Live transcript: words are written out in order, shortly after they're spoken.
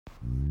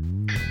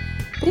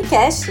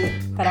Pricast,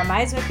 para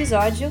mais um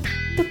episódio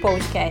do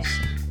podcast.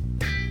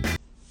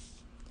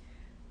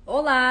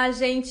 Olá,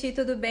 gente,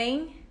 tudo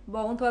bem?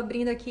 Bom, tô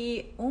abrindo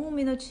aqui um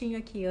minutinho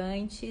aqui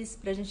antes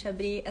pra gente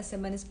abrir a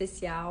semana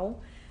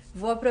especial.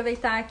 Vou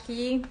aproveitar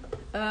aqui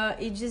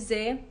e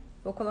dizer,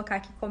 vou colocar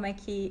aqui como é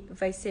que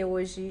vai ser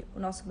hoje o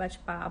nosso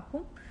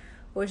bate-papo.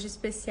 Hoje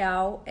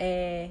especial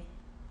é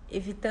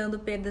evitando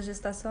perdas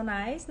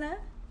gestacionais,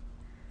 né?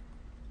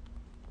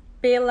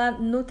 Pela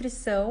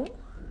nutrição.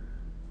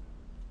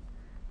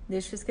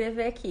 Deixa eu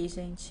escrever aqui,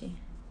 gente.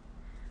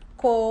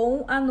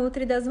 Com a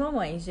Nutri das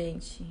Mamães,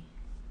 gente.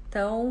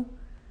 Então,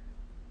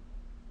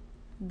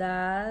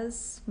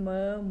 das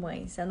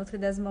mamães. A Nutri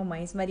das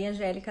Mamães. Maria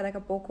Angélica, daqui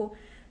a pouco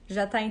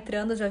já tá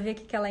entrando. Já vi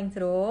aqui que ela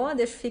entrou.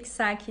 Deixa eu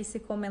fixar aqui esse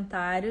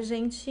comentário,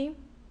 gente.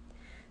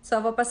 Só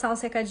vou passar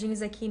uns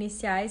recadinhos aqui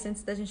iniciais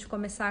antes da gente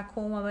começar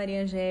com a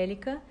Maria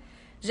Angélica.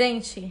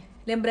 Gente,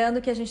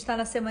 lembrando que a gente tá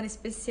na semana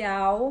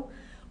especial.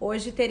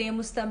 Hoje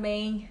teremos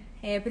também...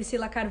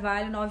 Priscila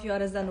Carvalho, 9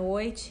 horas da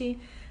noite.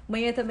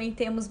 Amanhã também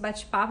temos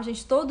bate-papo. A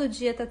gente todo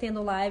dia tá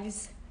tendo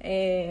lives.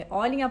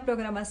 Olhem a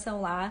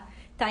programação lá.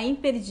 Tá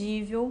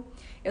imperdível.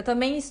 Eu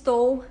também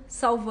estou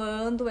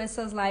salvando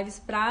essas lives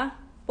para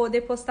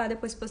poder postar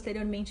depois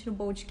posteriormente no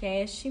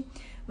podcast.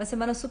 Uma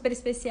semana super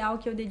especial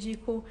que eu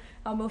dedico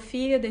ao meu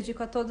filho, eu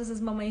dedico a todas as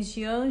mamães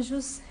de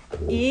anjos.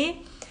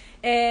 E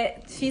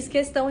fiz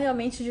questão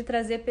realmente de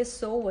trazer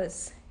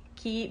pessoas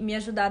que me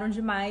ajudaram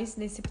demais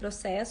nesse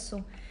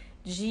processo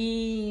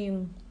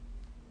de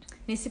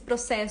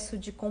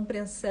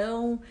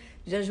compreensão,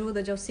 de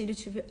ajuda, de auxílio.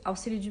 Tive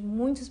auxílio de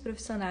muitos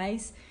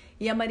profissionais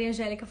e a Maria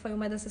Angélica foi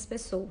uma dessas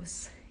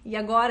pessoas. E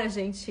agora,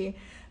 gente,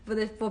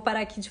 vou parar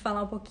aqui de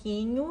falar um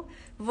pouquinho,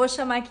 vou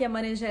chamar aqui a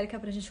Maria Angélica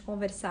pra gente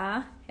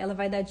conversar. Ela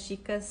vai dar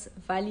dicas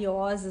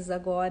valiosas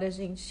agora,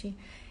 gente.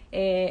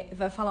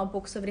 Vai falar um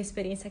pouco sobre a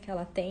experiência que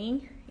ela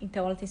tem.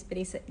 Então, ela tem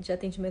experiência de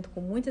atendimento com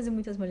muitas e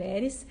muitas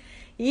mulheres.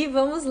 E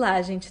vamos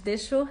lá, gente,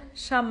 deixa eu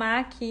chamar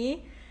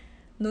aqui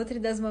Nutri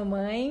das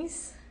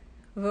Mamães.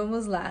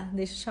 Vamos lá,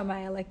 deixa eu chamar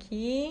ela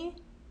aqui.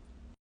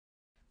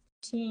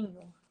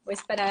 Vou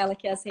esperar ela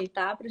aqui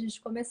aceitar para a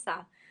gente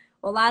começar.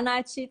 Olá,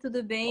 Nath,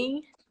 tudo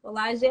bem?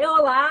 Olá, Gê,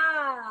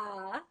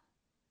 olá!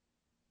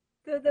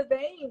 Tudo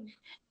bem?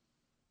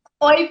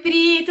 Oi,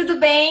 Pri, tudo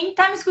bem?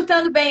 Tá me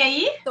escutando bem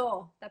aí?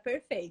 Tô, tá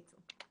perfeito.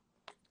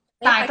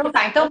 Tá, então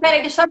tá. Então,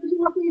 peraí, deixa eu pedir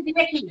uma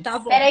coisinha aqui. Tá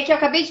bom. Peraí que eu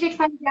acabei de ver que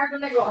tá ligado o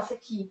negócio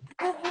aqui.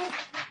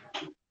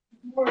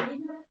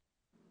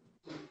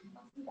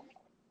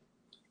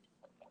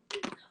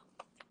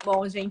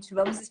 Bom, gente,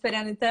 vamos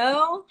esperando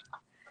então.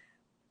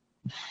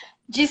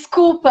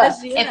 Desculpa,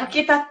 Imagina. É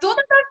porque tá tudo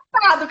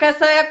adaptado com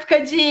essa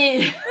época de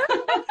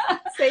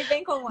Sei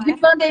bem como é. de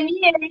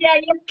pandemia, e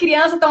aí as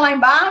crianças estão lá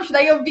embaixo,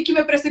 daí eu vi que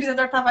meu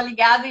pressurizador tava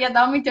ligado e ia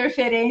dar uma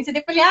interferência,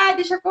 daí eu falei,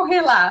 deixa eu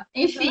correr lá.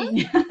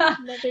 Enfim.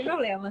 Não tem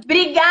problema.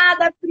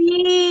 Obrigada,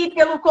 Pri,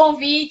 pelo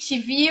convite,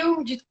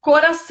 viu? De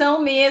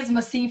coração mesmo,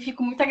 assim,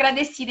 fico muito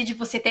agradecida de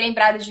você ter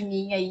lembrado de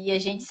mim aí. A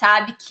gente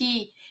sabe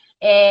que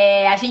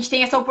a gente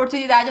tem essa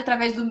oportunidade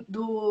através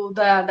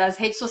das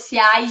redes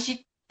sociais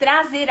de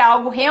trazer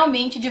algo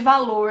realmente de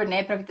valor,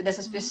 né, para a vida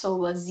dessas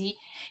pessoas. E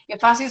eu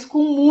faço isso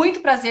com muito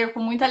prazer, com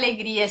muita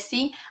alegria,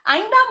 assim.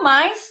 Ainda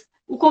mais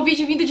o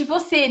convite vindo de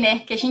você, né?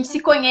 Que a gente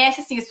se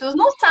conhece, assim, as pessoas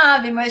não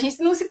sabem, mas a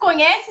gente não se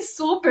conhece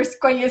super se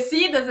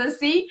conhecidas,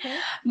 assim.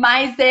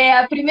 Mas é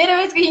a primeira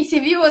vez que a gente se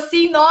viu,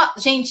 assim,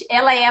 gente,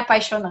 ela é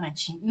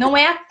apaixonante. Não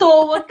é à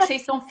toa que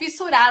vocês são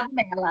fissurados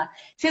nela.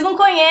 Vocês não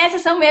conhecem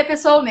essa mulher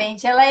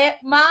pessoalmente. Ela é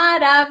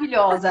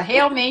maravilhosa,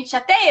 realmente.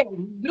 Até eu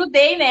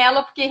grudei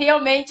nela, porque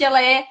realmente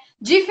ela é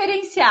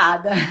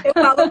diferenciada. Eu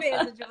falo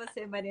mesmo de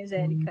você, Maria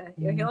Angélica.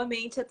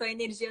 A tua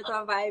energia, a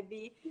tua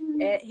vibe,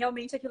 é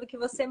realmente aquilo que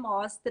você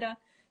mostra.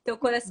 Teu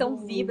coração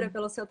vibra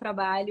pelo seu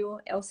trabalho,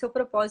 é o seu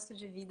propósito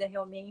de vida,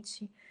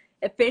 realmente.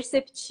 É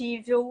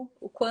perceptível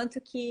o quanto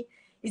que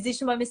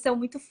existe uma missão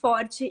muito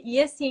forte.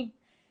 E, assim,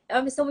 é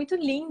uma missão muito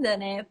linda,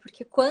 né?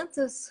 Porque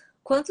quantos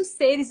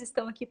seres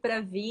estão aqui para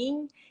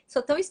vir,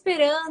 só estão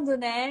esperando,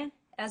 né?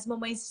 As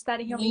mamães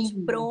estarem realmente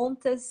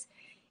prontas.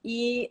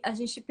 E a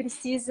gente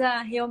precisa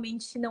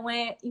realmente,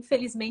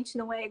 infelizmente,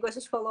 não é igual a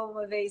gente falou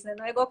uma vez, né?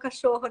 Não é igual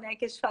cachorro, né?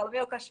 Que a gente fala,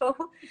 meu,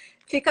 cachorro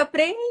fica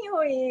prenho,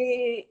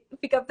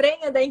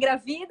 daí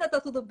engravida,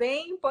 tá tudo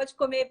bem, pode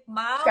comer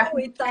mal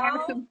e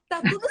tal,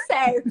 tá tudo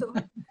certo.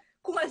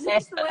 Com a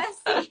gente não é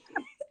assim.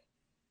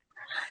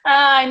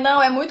 Ai,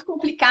 não, é muito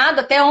complicado.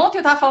 Até ontem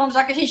eu tava falando,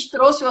 já que a gente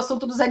trouxe o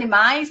assunto dos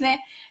animais, né?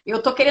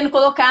 Eu tô querendo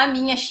colocar a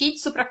minha Shih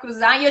Tzu pra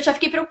cruzar e eu já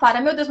fiquei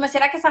preocupada. Meu Deus, mas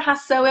será que essa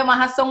ração é uma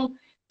ração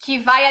que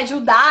vai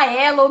ajudar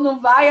ela ou não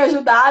vai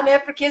ajudar, né?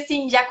 Porque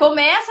assim, já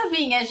começa a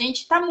vir, a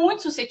gente tá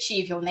muito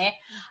suscetível, né,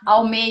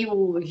 ao meio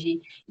hoje.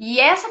 E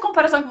essa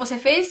comparação que você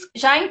fez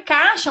já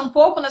encaixa um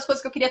pouco nas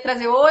coisas que eu queria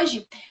trazer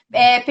hoje,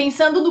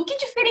 pensando no que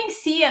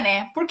diferencia,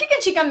 né? Por que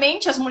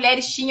antigamente as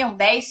mulheres tinham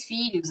 10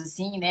 filhos,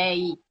 assim, né?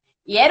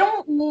 E era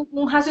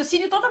um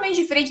raciocínio totalmente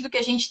diferente do que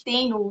a gente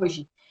tem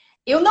hoje.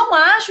 Eu não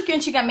acho que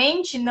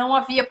antigamente não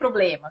havia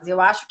problemas. Eu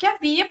acho que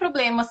havia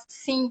problemas,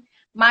 sim.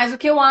 Mas o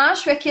que eu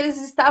acho é que eles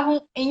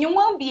estavam em um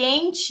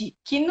ambiente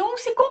que não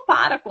se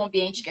compara com o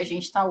ambiente que a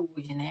gente está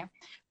hoje, né?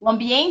 O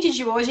ambiente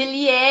de hoje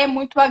ele é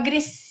muito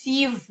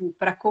agressivo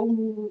para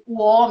com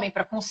o homem,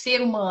 para com o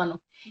ser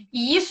humano.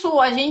 E isso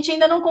a gente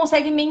ainda não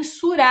consegue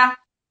mensurar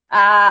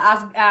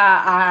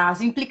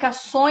as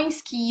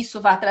implicações que isso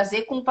vai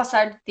trazer com o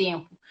passar do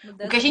tempo.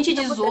 O que a gente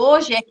Muita diz mudança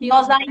hoje de é que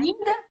estilo,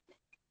 né?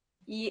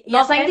 E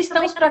nós até ainda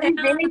também estamos para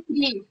viver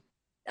entre.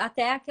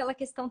 até aquela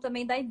questão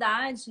também da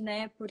idade,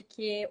 né?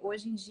 Porque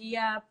hoje em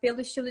dia,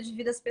 pelo estilo de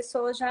vida, as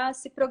pessoas já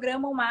se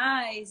programam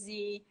mais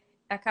e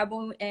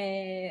acabam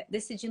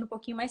decidindo um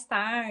pouquinho mais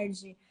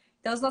tarde.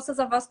 Então, as nossas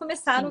avós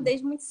começaram Sim.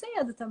 desde muito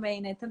cedo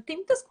também, né? Então, tem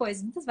muitas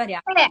coisas, muitas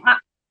variáveis.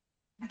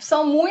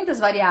 São muitas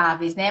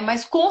variáveis, né?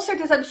 Mas com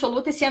certeza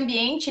absoluta esse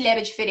ambiente ele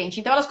era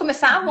diferente. Então elas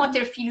começavam a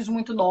ter filhos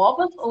muito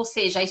novas, ou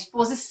seja, a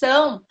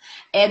exposição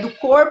do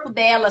corpo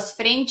delas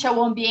frente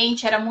ao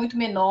ambiente era muito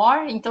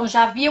menor. Então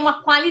já havia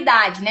uma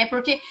qualidade, né?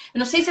 Porque eu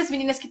não sei se as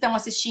meninas que estão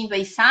assistindo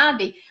aí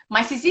sabem,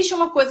 mas se existe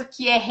uma coisa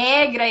que é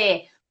regra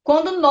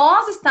quando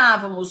nós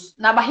estávamos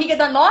na barriga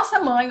da nossa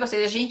mãe, ou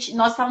seja,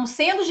 nós estávamos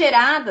sendo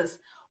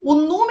geradas, o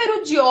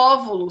número de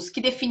óvulos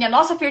que define a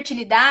nossa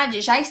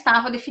fertilidade já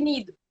estava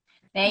definido.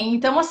 Né?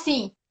 Então,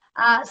 assim,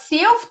 se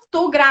eu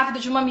estou grávida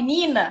de uma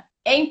menina,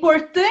 é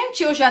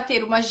importante eu já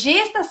ter uma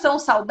gestação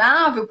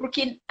saudável,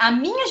 porque a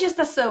minha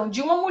gestação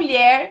de uma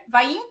mulher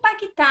vai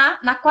impactar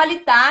na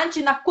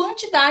qualidade, na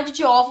quantidade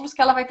de óvulos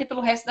que ela vai ter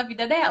pelo resto da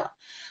vida dela.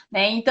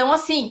 Né? Então,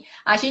 assim,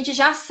 a gente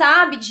já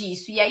sabe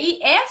disso. E aí,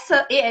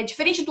 essa é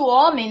diferente do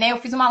homem, né? Eu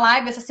fiz uma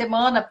live essa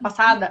semana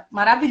passada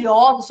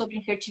maravilhosa sobre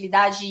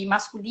infertilidade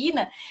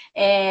masculina.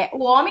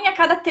 O homem, a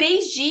cada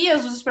 3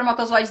 dias, os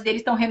espermatozoides dele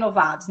estão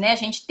renovados, né? A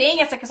gente tem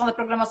essa questão da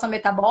programação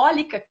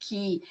metabólica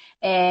que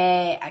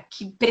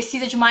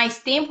precisa de mais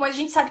tempo, mas a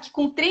gente sabe que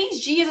com 3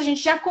 dias a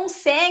gente já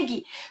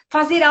consegue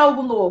fazer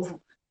algo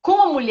novo.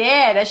 Com a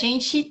mulher, a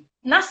gente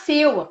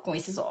nasceu com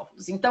esses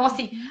óvulos. Então,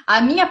 assim,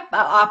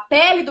 a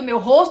pele do meu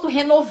rosto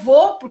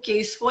renovou porque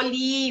eu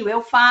esfolio,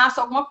 eu faço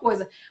alguma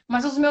coisa,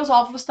 mas os meus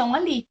óvulos estão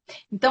ali.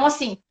 Então,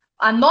 assim,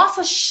 a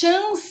nossa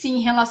chance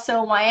em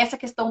relação a essa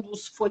questão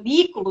dos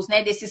folículos,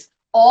 né, desses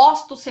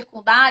óstos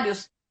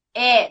secundários,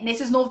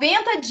 nesses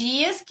 90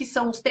 dias, que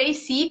são os 3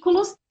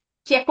 ciclos,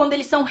 que é quando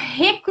eles são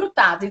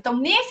recrutados. Então,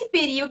 nesse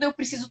período, eu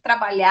preciso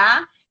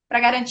trabalhar para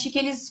garantir que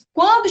eles,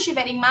 quando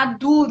estiverem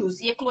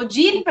maduros e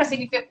eclodirem para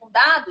serem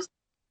fecundados,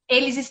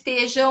 eles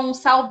estejam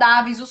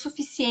saudáveis o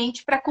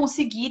suficiente para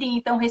conseguirem,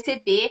 então,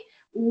 receber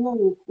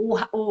o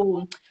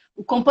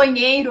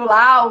companheiro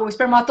lá, o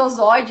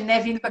espermatozoide,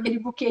 né, vindo com aquele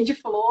buquê de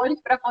flores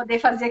para poder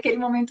fazer aquele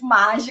momento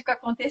mágico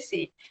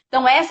acontecer.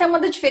 Então, essa é uma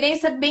da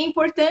diferença bem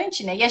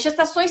importante, né? E as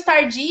gestações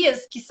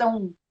tardias, que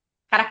são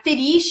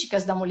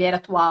características da mulher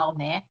atual,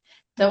 né?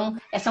 Então,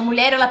 essa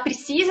mulher, ela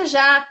precisa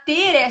já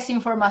ter essa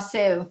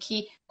informação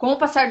que, com o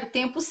passar do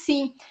tempo,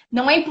 sim,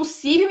 não é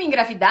impossível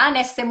engravidar, né?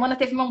 Essa semana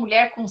teve uma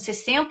mulher com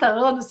 60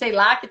 anos, sei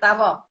lá, que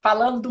estava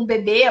falando de um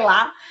bebê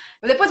lá.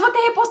 Eu depois vou até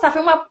repostar,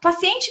 foi uma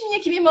paciente minha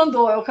que me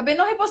mandou, eu acabei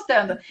não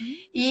repostando.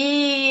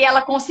 E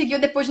ela conseguiu,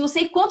 depois de não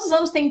sei quantos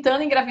anos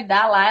tentando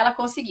engravidar lá, ela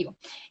conseguiu.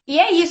 E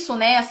é isso,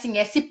 né? Assim,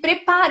 é se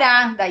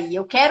preparar daí.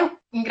 Eu quero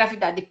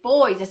engravidar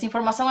depois, essa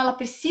informação ela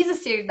precisa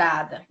ser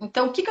dada.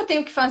 Então, o que eu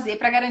tenho que fazer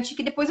para garantir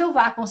que depois eu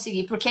vá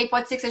conseguir? Porque aí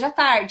pode ser que seja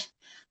tarde.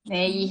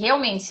 Né? E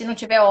realmente, se não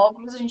tiver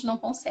óvulos, a gente não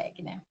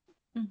consegue, né?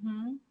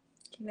 Uhum.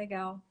 Que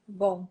legal.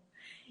 Bom,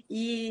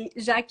 e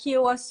já que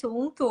o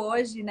assunto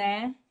hoje,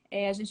 né,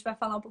 a gente vai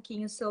falar um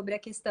pouquinho sobre a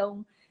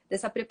questão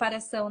dessa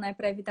preparação, né,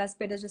 para evitar as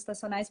perdas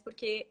gestacionais,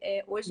 porque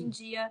hoje em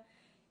dia,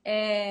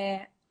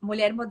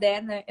 mulher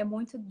moderna é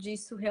muito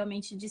disso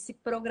realmente de se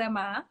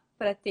programar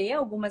para ter.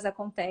 Algumas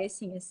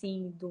acontecem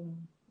assim,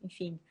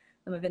 enfim,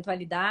 numa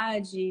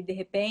eventualidade, de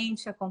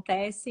repente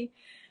acontece,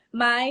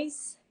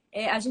 mas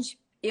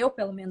eu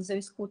pelo menos, eu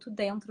escuto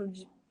dentro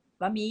de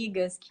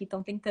amigas que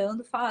estão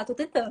tentando falar, tô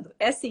tentando,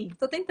 é assim,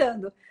 tô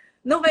tentando.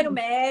 Não vai no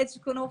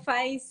médico, não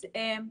faz,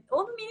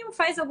 ou no mínimo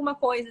faz alguma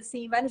coisa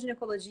assim, vai no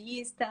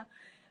ginecologista,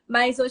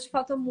 mas hoje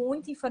falta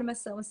muita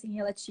informação assim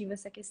relativa a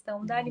essa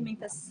questão da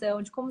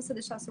alimentação, de como você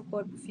deixar seu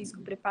corpo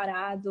físico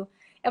preparado.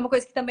 É uma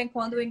coisa que também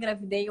quando eu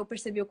engravidei eu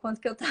percebi o quanto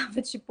que eu tava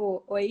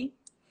tipo, oi?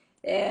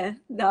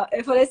 Não.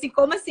 Eu falei assim,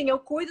 como assim? Eu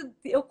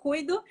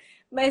cuido,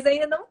 mas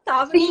ainda não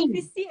tava Sim,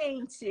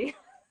 suficiente.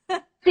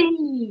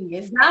 sim,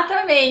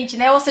 exatamente,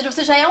 né? Ou seja,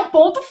 você já é um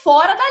ponto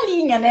fora da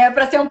linha, né?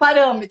 Para ser um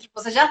parâmetro.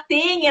 Você já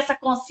tem essa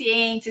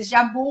consciência,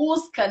 já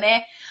busca,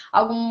 né?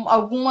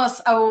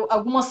 Algumas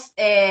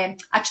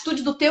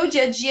atitudes do teu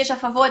dia a dia já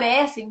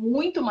favorecem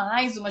muito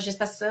mais uma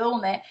gestação,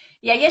 né?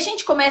 E aí a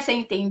gente começa a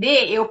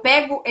entender, eu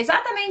pego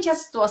exatamente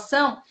essa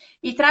situação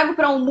e trago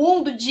para um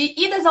mundo de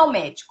idas ao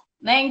médico.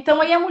 Né?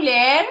 Então aí a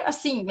mulher,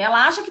 assim,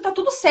 ela acha que tá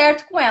tudo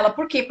certo com ela.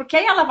 Por quê? Porque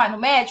aí ela vai no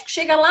médico,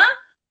 chega lá,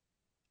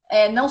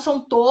 não são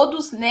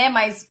todos, né?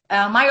 Mas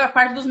a maior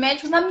parte dos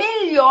médicos, na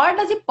melhor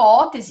das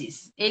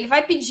hipóteses, ele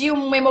vai pedir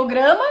um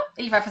hemograma,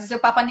 ele vai fazer seu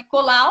Papa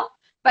Nicolau,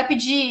 vai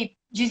pedir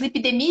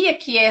dislipidemia,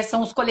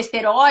 são os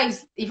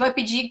colesteróis, e vai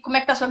pedir como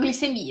é que tá a sua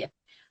glicemia.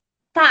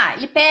 Tá,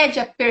 e pede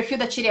a perfil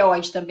da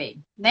tireoide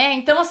também, né?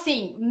 Então,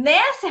 assim,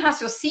 nesse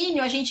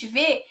raciocínio, a gente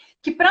vê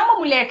que para uma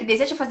mulher que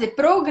deseja fazer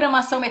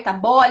programação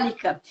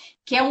metabólica,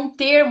 que é um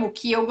termo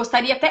que eu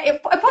gostaria até. Eu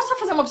posso só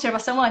fazer uma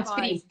observação antes,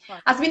 Pri?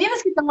 Pode. As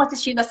meninas que estão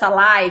assistindo essa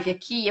live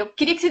aqui, eu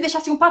queria que você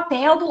deixasse um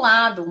papel do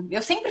lado.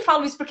 Eu sempre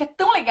falo isso porque é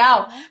tão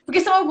legal,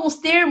 porque são alguns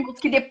termos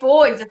que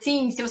depois,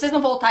 assim, se vocês não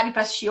voltarem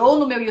para assistir ou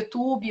no meu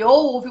YouTube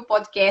ou ouvir o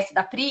podcast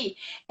da Pri,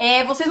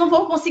 vocês não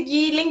vão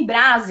conseguir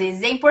lembrar, às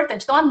vezes. É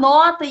importante. Então,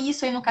 anota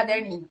isso aí no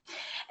caderninho.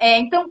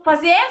 Então,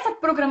 fazer essa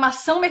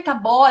programação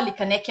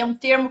metabólica, né, que é um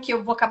termo que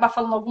eu vou acabar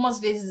falando algumas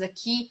vezes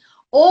aqui,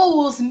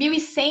 ou os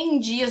 1.100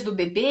 dias do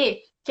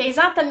bebê, que é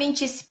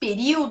exatamente esse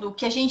período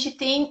que a gente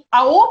tem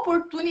a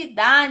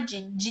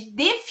oportunidade de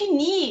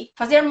definir,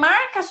 fazer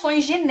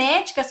marcações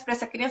genéticas para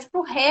essa criança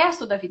para o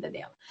resto da vida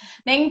dela.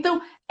 Né?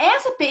 Então,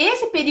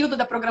 esse período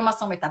da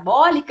programação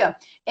metabólica,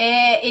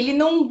 ele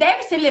não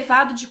deve ser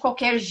levado de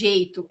qualquer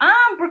jeito.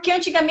 Ah, porque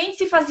antigamente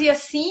se fazia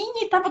assim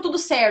e estava tudo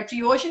certo,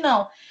 e hoje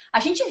não. A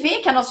gente vê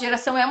que a nossa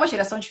geração é uma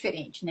geração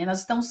diferente, né?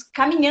 Nós estamos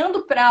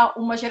caminhando para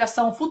uma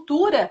geração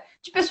futura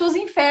de pessoas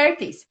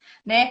inférteis,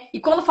 né? E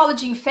quando eu falo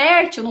de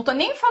infértil, não estou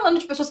nem falando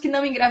de pessoas que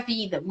não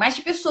engravidam, mas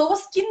de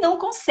pessoas que não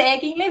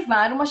conseguem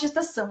levar uma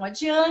gestação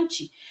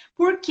adiante.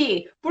 Por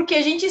quê? Porque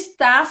a gente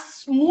está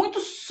muito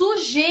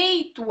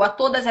sujeito a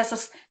todas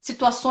essas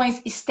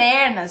situações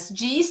externas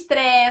de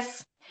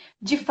estresse,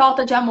 de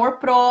falta de amor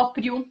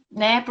próprio,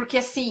 né? Porque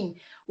assim,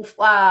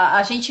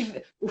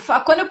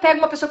 quando eu pego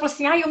uma pessoa e falo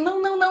assim, eu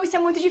não, isso é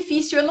muito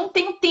difícil, eu não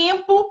tenho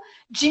tempo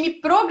de me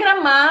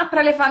programar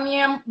para levar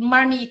minha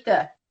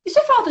marmita. Isso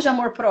é falta de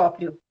amor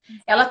próprio.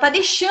 Ela está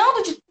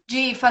deixando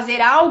de fazer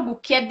algo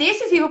que é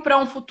decisivo para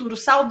um futuro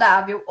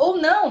saudável ou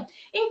não,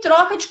 em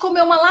troca de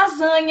comer uma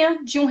lasanha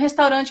de um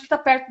restaurante que está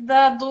perto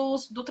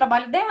do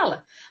trabalho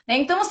dela. Né?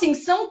 Então, assim,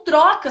 são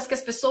trocas que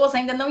as pessoas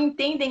ainda não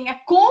entendem a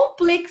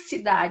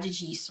complexidade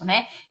disso,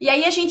 né? E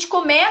aí a gente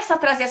começa a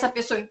trazer essa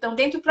pessoa, então,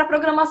 dentro para a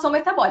programação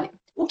metabólica.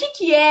 O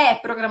que é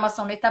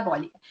programação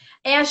metabólica?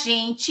 É a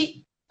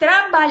gente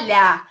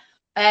trabalhar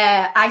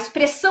a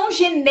expressão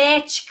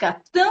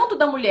genética, tanto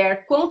da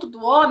mulher quanto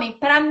do homem,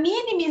 para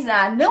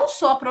minimizar não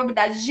só a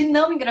probabilidade de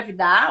não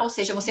engravidar, ou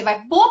seja, você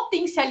vai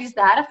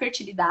potencializar a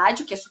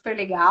fertilidade, o que é super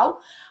legal,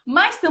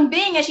 mas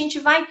também a gente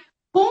vai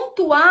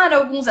pontuar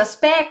alguns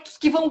aspectos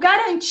que vão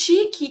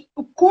garantir que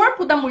o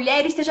corpo da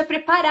mulher esteja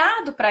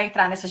preparado para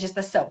entrar nessa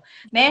gestação,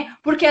 né?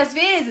 Porque às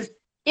vezes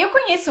eu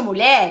conheço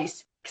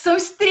mulheres que são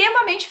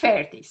extremamente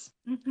férteis.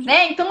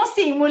 Né? Então,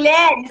 assim,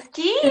 mulheres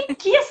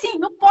que assim,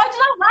 não pode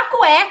lavar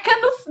cueca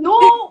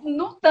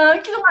no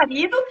tanque do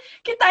marido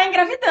que está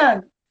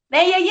engravidando.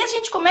 Né? E aí a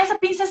gente começa a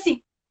pensar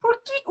assim,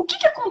 o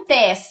que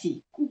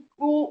acontece?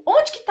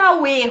 Onde que está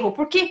o erro?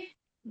 Porque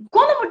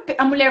quando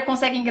a mulher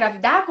consegue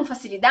engravidar com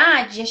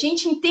facilidade, a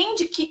gente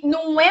entende que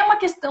não é uma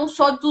questão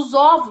só dos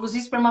óvulos e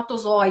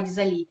espermatozoides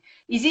ali.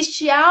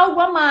 Existe algo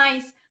a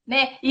mais.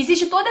 Né?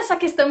 Existe toda essa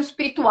questão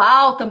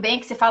espiritual também,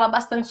 que você fala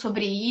bastante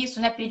sobre isso,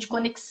 né? De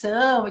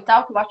conexão e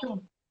tal, que eu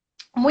acho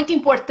muito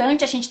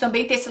importante a gente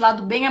também ter esse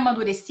lado bem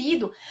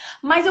amadurecido,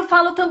 mas eu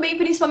falo também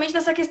principalmente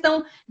dessa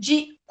questão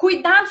de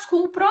cuidados com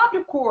o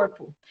próprio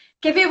corpo.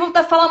 Quer ver? Eu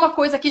vou falar uma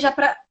coisa aqui já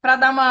para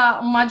dar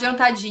uma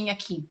adiantadinha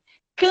aqui.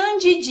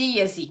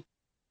 Candidíase.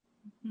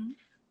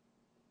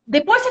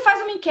 Depois você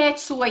faz uma enquete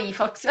sua aí,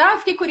 fala que,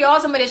 fiquei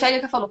curiosa, a Maria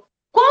Angélica falou.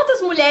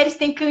 Quantas mulheres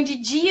têm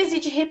candidíase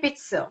de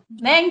repetição?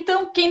 Né?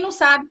 Então, quem não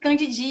sabe,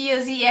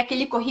 candidíase é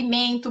aquele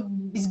corrimento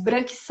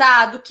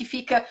esbranquiçado que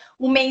fica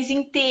o mês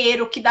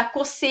inteiro, que dá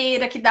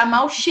coceira, que dá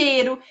mau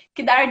cheiro,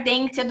 que dá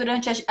ardência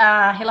durante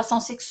a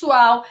relação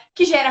sexual,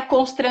 que gera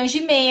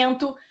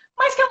constrangimento,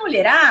 mas que a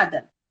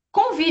mulherada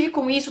convive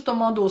com isso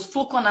tomando os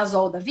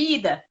fluconazol da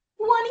vida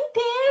o ano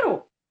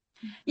inteiro.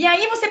 E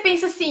aí você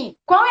pensa assim,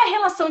 qual é a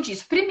relação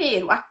disso?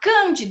 Primeiro, a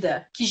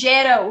cândida, que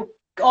gera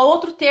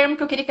outro termo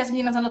que eu queria que as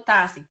meninas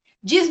anotassem,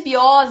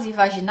 disbiose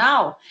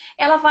vaginal,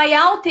 ela vai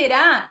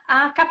alterar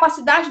a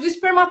capacidade do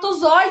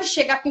espermatozoide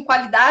chegar com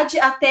qualidade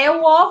até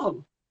o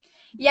óvulo.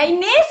 E aí,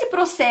 nesse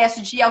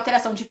processo de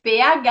alteração de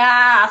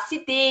pH,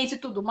 acidez e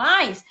tudo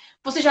mais,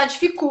 você já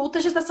dificulta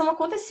a gestação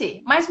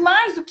acontecer. Mas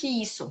mais do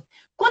que isso,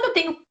 quando eu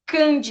tenho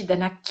cândida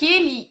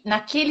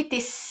naquele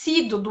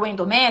tecido do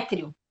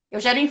endométrio, eu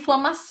gero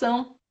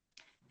inflamação.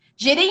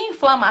 Gerei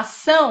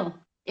inflamação,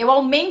 eu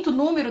aumento o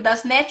número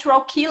das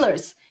natural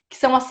killers, que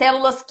são as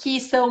células que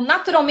são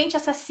naturalmente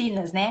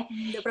assassinas, né?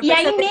 E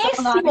aí,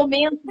 nesse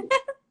momento...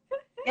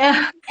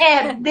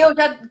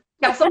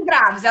 elas são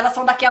graves, elas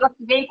são daquelas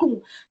que vêm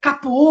com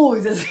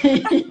capuz,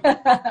 assim.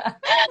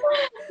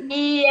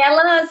 E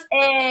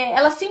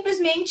elas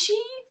simplesmente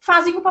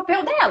fazem o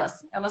papel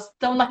delas. Elas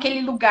estão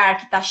naquele lugar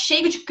que está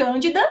cheio de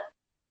cândida,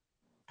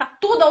 tá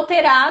tudo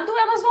alterado,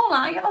 elas vão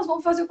lá e elas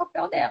vão fazer o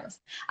papel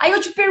delas. Aí eu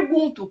te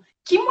pergunto,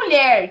 que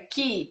mulher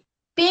que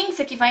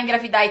pensa que vai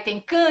engravidar e tem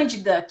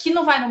cândida, que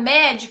não vai no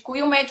médico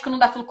e o médico não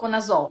dá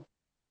fluconazol?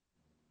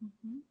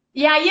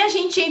 E aí a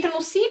gente entra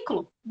no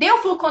ciclo. Deu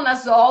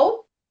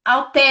fluconazol,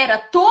 altera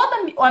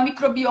toda a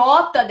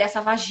microbiota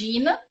dessa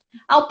vagina,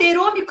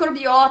 Alterou a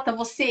microbiota,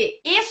 você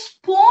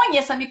expõe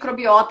essa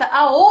microbiota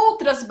a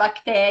outras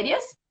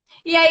bactérias,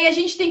 e aí a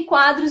gente tem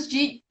quadros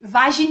de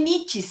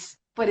vaginites,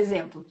 por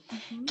exemplo,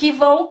 que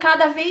vão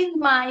cada vez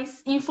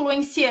mais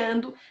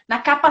influenciando na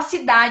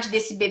capacidade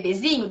desse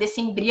bebezinho,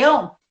 desse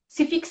embrião,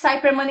 se fixar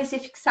e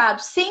permanecer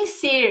fixado, sem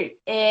ser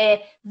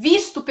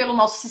visto pelo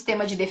nosso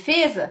sistema de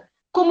defesa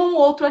como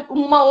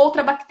uma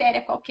outra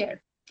bactéria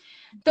qualquer.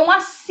 Então,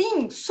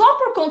 assim, só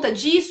por conta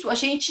disso, a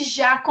gente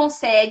já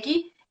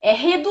consegue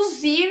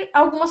reduzir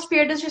algumas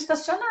perdas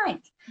gestacionais,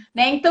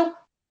 né? Então,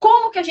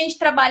 como que a gente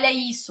trabalha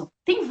isso?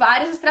 Tem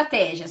várias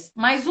estratégias,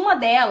 mas uma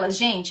delas,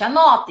 gente,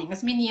 anotem,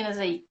 as meninas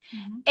aí,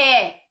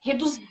 é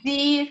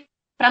reduzir,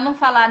 para não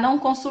falar não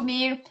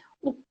consumir,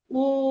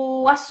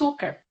 o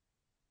açúcar.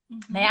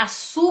 Né?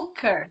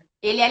 Açúcar,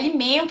 ele é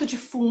alimento de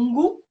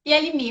fungo e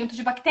alimento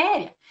de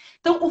bactéria.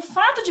 Então, o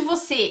fato de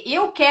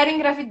eu quero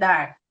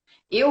engravidar,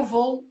 eu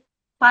vou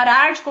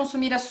parar de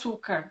consumir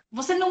açúcar.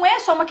 Você não é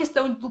só uma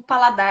questão do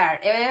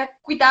paladar, é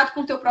cuidado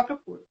com o teu próprio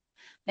corpo.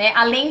 Né?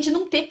 Além de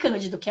não ter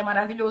cândido, que é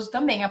maravilhoso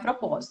também, a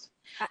propósito.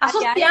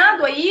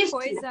 Associado a isso...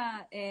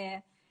 Coisa,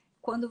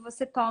 quando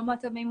você toma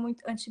também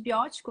muito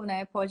antibiótico,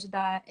 né? Pode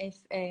dar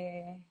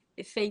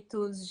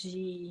efeitos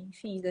de,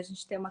 enfim, da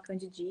gente ter uma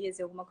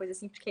candidíase, alguma coisa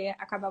assim, porque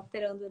acaba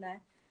alterando, né,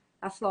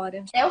 a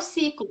flora. É o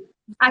ciclo.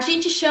 A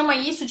gente chama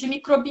isso de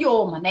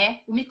microbioma,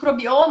 né? O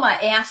microbioma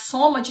é a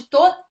soma de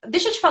todo...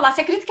 Deixa eu te falar,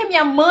 você acredita que a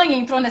minha mãe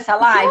entrou nessa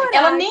live? Jura?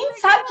 Ela nem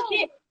sabe o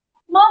que...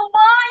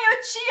 Mamãe,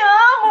 eu te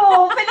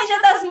amo! Feliz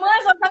Dia das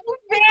Mães, ela tá me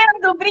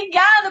vendo!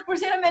 Obrigada por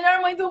ser a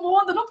melhor mãe do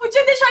mundo! Não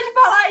podia deixar de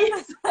falar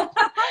isso!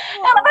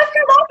 Ela vai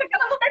ficar louca, porque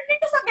ela não deve nem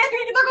saber o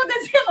que tá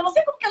acontecendo. Eu não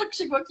sei como que ela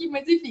chegou aqui,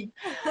 mas enfim.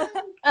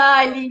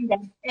 Ai, linda.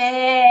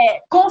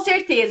 Com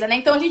certeza, né?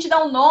 Então a gente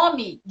dá um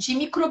nome de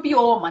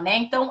microbioma, né?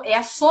 Então é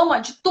a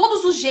soma de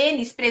todos os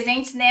genes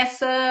presentes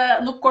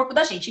no corpo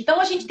da gente. Então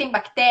a gente tem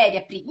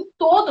bactéria, Pri, em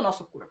todo o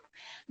nosso corpo.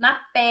 Na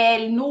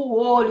pele, no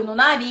olho, no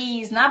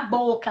nariz, na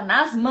boca,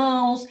 nas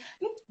mãos,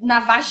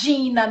 na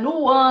vagina,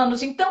 no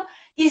ânus. Então,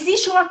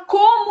 existe uma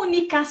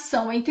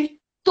comunicação entre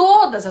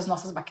todas as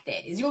nossas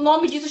bactérias. E o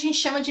nome disso a gente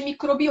chama de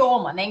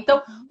microbioma, né?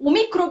 Então, o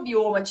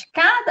microbioma de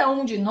cada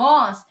um de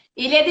nós,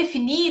 ele é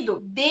definido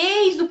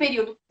desde o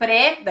período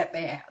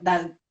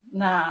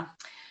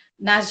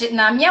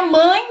na minha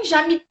mãe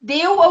já me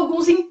deu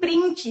alguns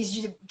imprints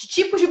de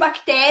tipos de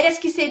bactérias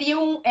que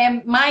seriam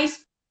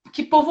mais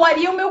que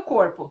povoaria o meu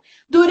corpo.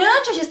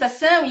 Durante a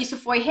gestação, isso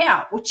foi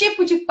real. O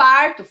tipo de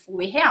parto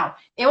foi real.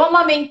 Eu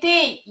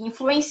amamentei,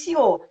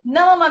 influenciou.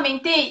 Não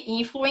amamentei,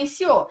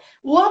 influenciou.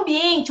 O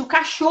ambiente, o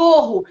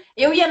cachorro,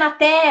 eu ia na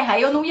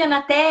terra, eu não ia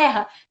na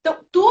terra.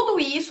 Então, tudo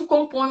isso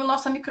compõe a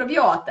nossa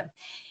microbiota.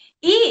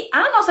 E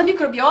a nossa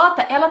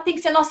microbiota, ela tem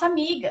que ser nossa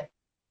amiga.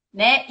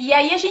 Né? E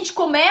aí a gente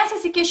começa a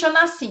se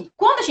questionar assim,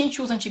 quando a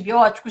gente usa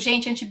antibiótico,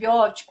 gente,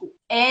 antibiótico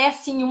é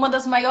assim uma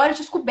das maiores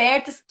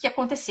descobertas que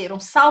aconteceram,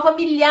 salva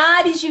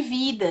milhares de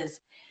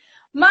vidas.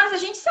 Mas a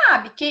gente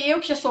sabe que eu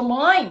que já sou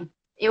mãe,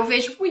 eu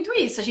vejo muito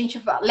isso, a gente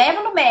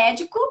leva no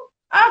médico,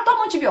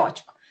 toma um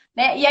antibiótico.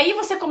 Né? E aí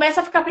você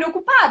começa a ficar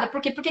preocupada. Por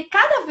quê? Porque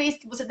cada vez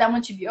que você dá um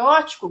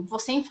antibiótico,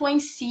 você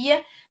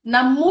influencia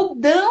na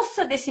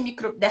mudança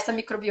dessa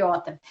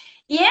microbiota.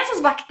 E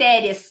essas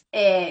bactérias,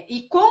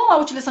 e com a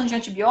utilização de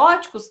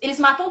antibióticos,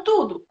 eles matam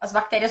tudo. As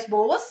bactérias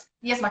boas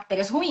e as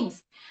bactérias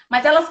ruins.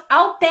 Mas elas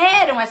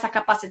alteram essa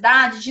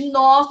capacidade de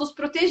nós nos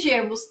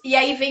protegermos. E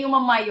aí vem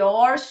uma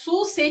maior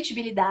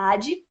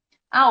suscetibilidade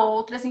a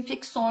outras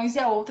infecções e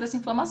a outras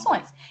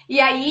inflamações. E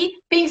aí,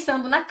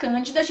 pensando na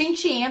Cândida, a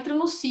gente entra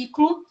no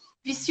ciclo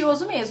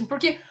vicioso mesmo.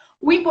 Porque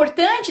o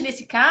importante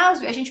nesse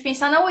caso é a gente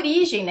pensar na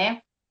origem,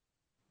 né?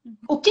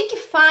 O que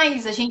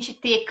faz a gente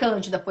ter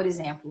Cândida, por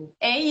exemplo?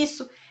 É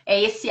isso.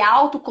 É esse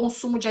alto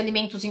consumo de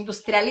alimentos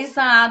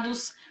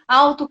industrializados,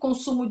 alto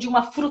consumo de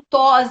uma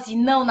frutose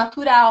não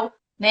natural,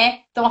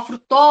 né? Então, a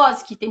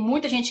frutose, que tem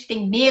muita gente que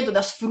tem medo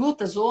das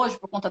frutas hoje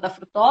por conta da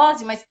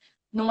frutose, mas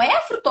não é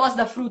a frutose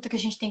da fruta que a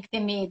gente tem que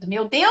ter medo.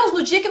 Meu Deus,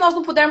 no dia que nós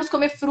não pudermos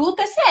comer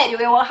fruta, é sério,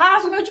 eu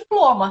arraso meu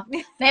diploma,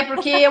 né?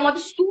 Porque é um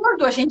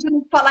absurdo a gente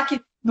não falar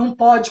que não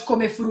pode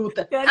comer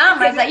fruta.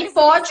 Mas aí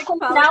pode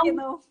comprar que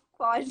não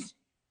pode.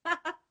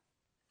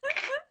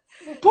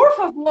 Por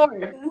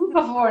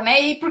favor,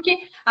 né? E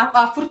porque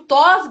a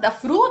frutose da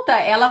fruta,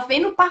 ela vem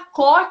no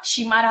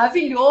pacote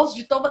maravilhoso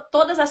de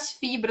todas as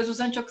fibras, os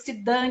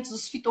antioxidantes,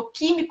 os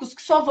fitoquímicos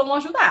que só vão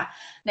ajudar,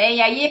 né?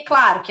 E aí é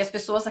claro que as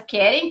pessoas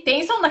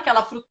pensam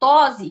naquela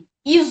frutose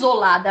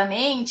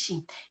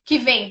isoladamente, que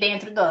vem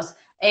dentro dos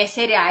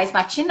cereais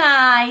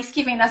matinais,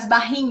 que vem nas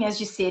barrinhas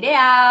de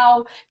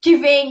cereal, que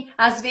vem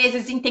às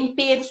vezes em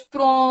temperos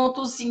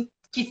prontos,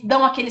 que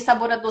dão aquele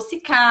sabor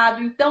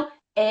adocicado. Então,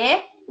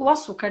 o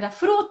açúcar da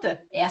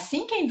fruta. É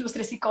assim que a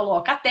indústria se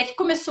coloca, até que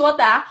começou a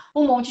dar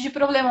um monte de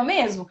problema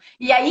mesmo.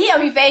 E aí,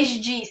 ao invés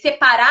de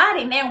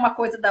separarem, né, uma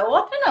coisa da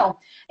outra, não.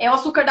 É o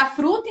açúcar da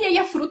fruta e aí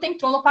a fruta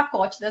entrou no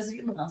pacote das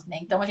vilãs, né?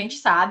 Então a gente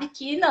sabe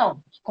que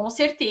não. Com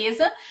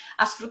certeza,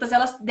 as frutas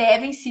elas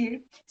devem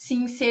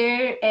sim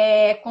ser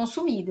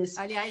consumidas.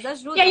 Aliás,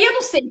 E aí eu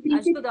não sei,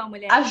 ajuda a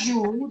mulher a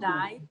ajuda.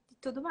 engravidar e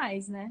tudo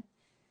mais, né?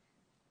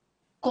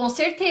 Com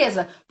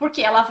certeza,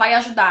 porque ela vai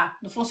ajudar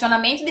no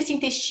funcionamento desse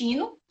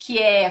intestino, que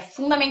é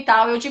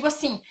fundamental. Eu digo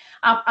assim,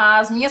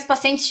 as minhas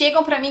pacientes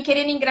chegam para mim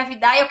querendo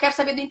engravidar e eu quero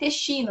saber do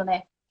intestino,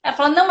 né? Ela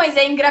fala, não, mas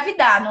é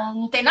engravidar,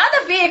 não tem nada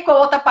a ver com a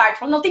outra parte. Eu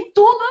falo, não, tem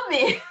tudo a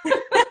ver.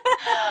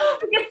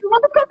 Porque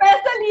tudo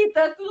começa ali,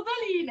 tá tudo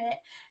ali, né?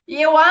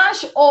 E eu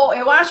acho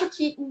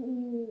que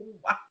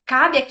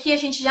cabe aqui a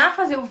gente já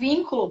fazer o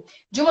vínculo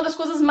de uma das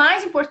coisas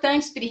mais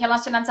importantes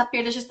relacionadas a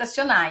perdas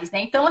gestacionais,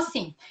 né? Então,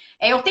 assim,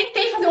 eu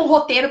tentei fazer um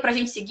roteiro pra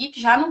gente seguir, que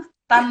já não,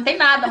 não tem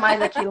nada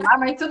mais aquilo lá,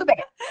 mas tudo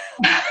bem.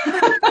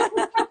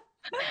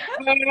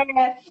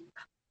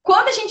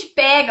 Quando a gente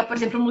pega, por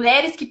exemplo,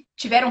 mulheres que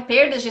tiveram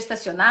perdas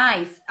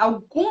gestacionais,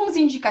 alguns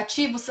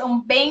indicativos são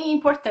bem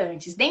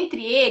importantes.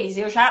 Dentre eles,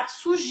 eu já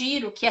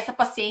sugiro que essa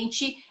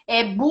paciente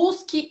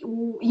busque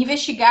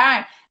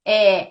investigar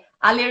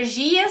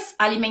alergias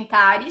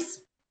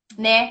alimentares,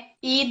 né,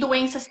 e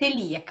doença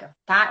celíaca,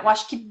 tá? Eu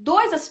acho que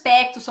 2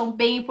 aspectos são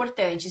bem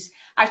importantes.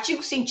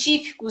 Artigos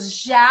científicos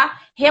já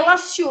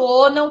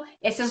relacionam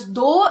esses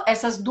 2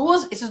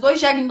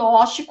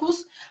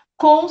 diagnósticos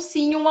com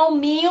sim um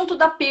aumento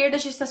da perda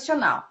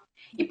gestacional.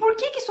 E por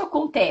que isso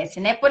acontece,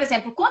 né? Por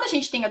exemplo, quando a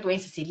gente tem a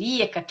doença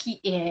celíaca, que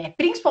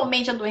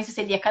principalmente a doença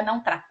celíaca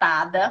não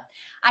tratada,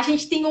 a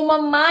gente tem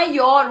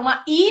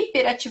uma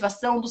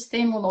hiperativação do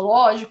sistema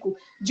imunológico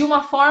de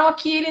uma forma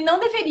que ele não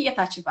deveria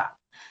estar ativado,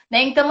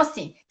 né? Então,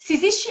 assim, se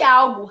existe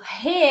algo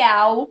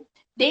real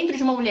dentro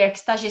de uma mulher que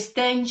está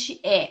gestante,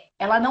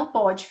 ela não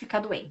pode ficar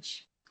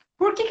doente.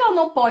 Por que ela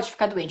não pode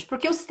ficar doente?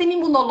 Porque o sistema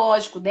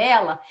imunológico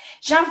dela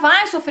já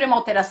vai sofrer uma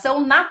alteração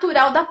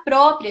natural da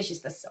própria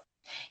gestação.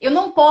 Eu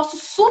não posso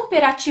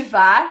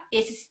superativar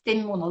esse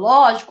sistema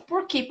imunológico,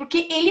 por quê?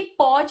 Porque ele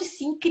pode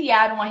sim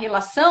criar uma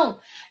relação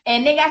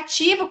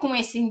negativa com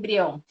esse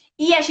embrião.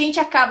 E a gente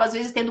acaba, às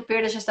vezes, tendo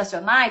perdas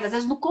gestacionais, às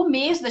vezes no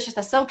começo da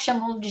gestação, que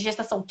chamam de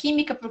gestação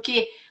química,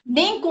 porque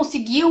nem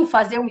conseguiu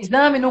fazer um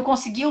exame, não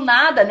conseguiu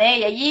nada, né?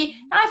 E aí,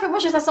 foi uma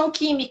gestação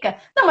química.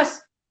 Não,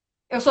 mas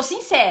eu sou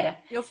sincera.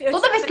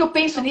 Toda vez que eu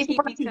penso nisso, eu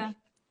falo assim,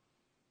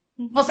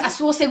 a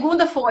sua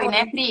segunda foi,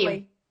 né, Pri?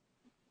 Foi.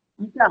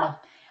 Então,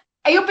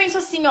 aí eu penso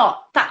assim, ó,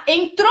 tá,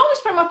 entrou um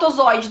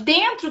espermatozoide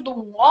dentro de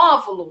um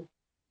óvulo,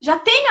 já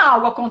tem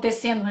algo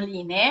acontecendo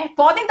ali, né?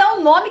 Podem dar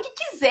o nome que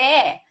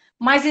quiser,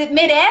 mas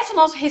merece o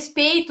nosso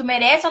respeito,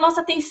 merece a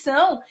nossa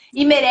atenção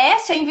e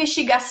merece a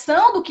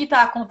investigação do que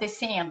está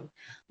acontecendo,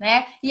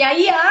 né? E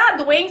aí a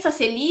doença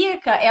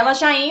celíaca, ela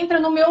já entra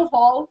no meu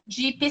rol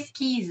de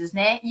pesquisas,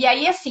 né? E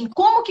aí, assim,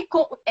 como que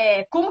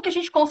a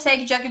gente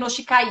consegue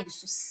diagnosticar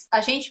isso? A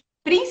gente,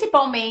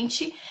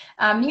 principalmente,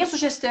 a minha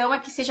sugestão é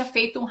que seja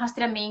feito um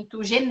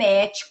rastreamento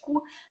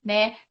genético,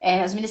 né?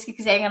 As meninas que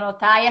quiserem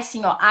anotar, é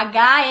assim, ó,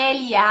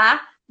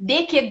 HLA,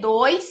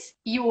 DQ2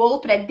 e o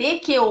outro é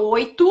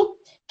DQ8,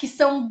 que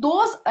são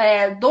dois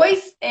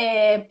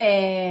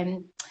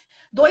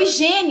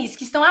genes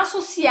que estão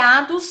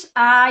associados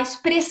à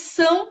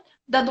expressão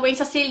da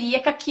doença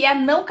celíaca, que é a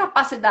não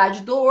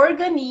capacidade do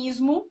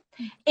organismo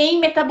em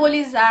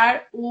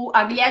metabolizar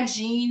a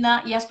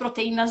gliadina e as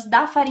proteínas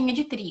da farinha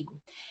de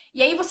trigo.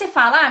 E aí você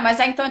fala, mas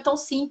então é tão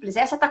simples.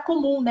 Essa tá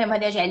comum, né,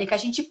 Maria Angélica? A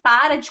gente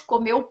para de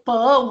comer o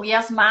pão e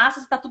as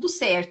massas e tá tudo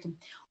certo.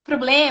 O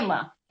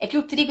problema é que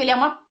o trigo ele é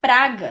uma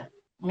praga,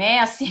 né?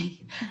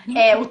 Assim,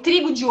 o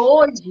trigo de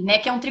hoje, né,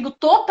 que é um trigo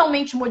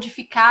totalmente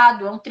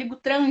modificado, é um trigo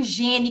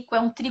transgênico, é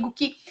um trigo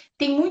que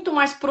tem muito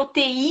mais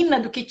proteína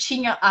do que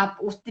tinha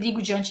o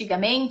trigo de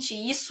antigamente.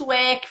 E isso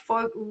que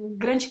foi um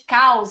grande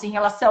caos em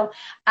relação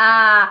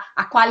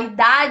à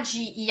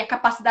qualidade e à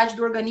capacidade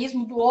do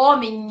organismo do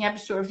homem em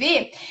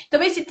absorver.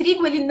 Então, esse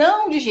trigo, ele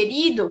não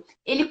digerido,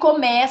 ele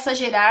começa a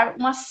gerar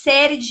uma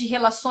série de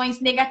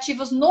relações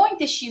negativas no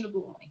intestino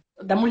do homem.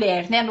 Da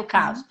mulher, né, no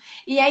caso.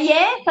 E aí,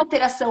 essa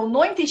alteração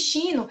no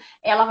intestino,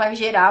 ela vai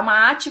gerar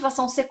uma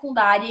ativação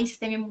secundária em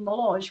sistema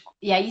imunológico.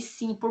 E aí,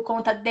 sim, por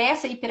conta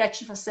dessa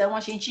hiperativação, a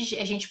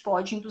gente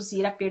pode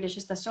induzir a perda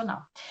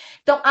gestacional.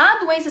 Então, a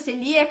doença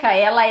celíaca,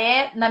 ela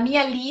é, na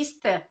minha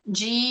lista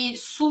de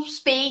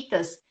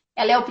suspeitas,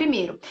 ela é o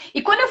primeiro.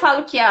 E quando eu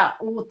falo que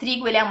o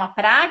trigo, ele é uma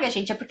praga,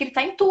 gente, é porque ele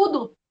está em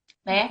tudo,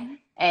 né?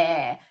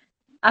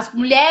 As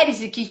mulheres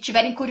que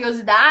tiverem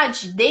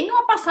curiosidade, deem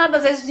uma passada,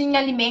 às vezes, em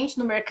alimentos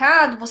no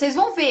mercado, vocês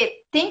vão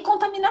ver, tem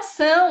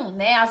contaminação,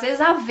 né? Às vezes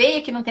a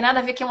aveia, que não tem nada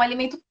a ver, que é um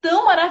alimento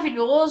tão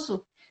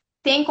maravilhoso,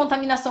 tem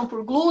contaminação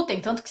por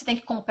glúten, tanto que você tem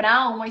que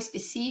comprar uma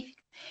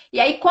específica. E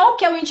aí, qual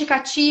que é o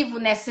indicativo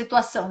nessa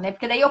situação, né?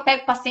 Porque daí eu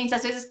pego pacientes,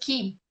 às vezes,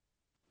 que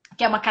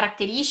que é uma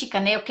característica,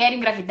 né? Eu quero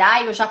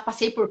engravidar e eu já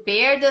passei por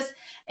perdas.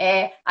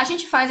 A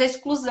gente faz a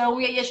exclusão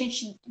e aí a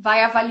gente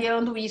vai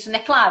avaliando isso, né?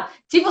 Claro,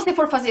 se você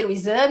for fazer o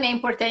exame, é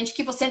importante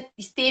que você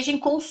esteja em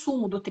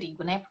consumo do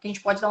trigo, né? Porque a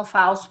gente pode dar um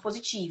falso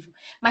positivo.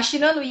 Mas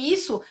tirando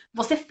isso,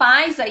 você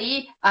faz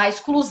aí a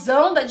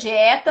exclusão da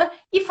dieta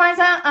e faz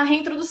a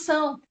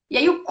reintrodução. E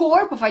aí o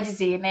corpo vai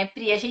dizer, né,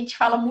 Pri? A gente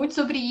fala muito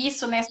sobre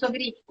isso, né?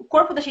 Sobre o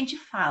corpo da gente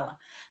fala.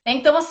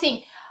 Então,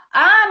 assim,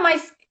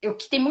 mas eu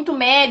que tem muito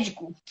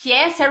médico que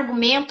esse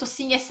argumento,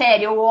 sim, é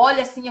sério. Eu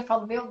olho assim e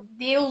falo, meu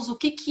Deus, o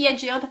que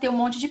adianta ter um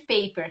monte de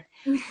paper?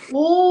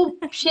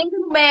 Chega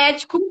no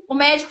médico, o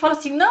médico fala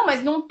assim, não,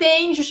 mas não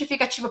tem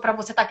justificativa para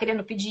você estar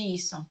querendo pedir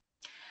isso.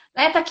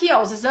 Né, tá aqui,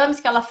 ó, os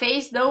exames que ela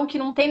fez dão que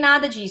não tem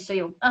nada disso. Aí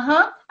eu,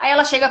 aham. Aí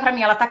ela chega pra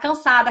mim, ela tá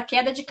cansada,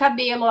 queda de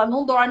cabelo, ela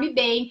não dorme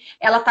bem,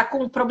 ela tá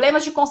com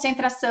problemas de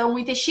concentração, o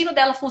intestino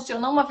dela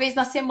funciona uma vez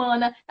na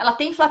semana, ela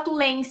tem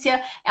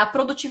flatulência, a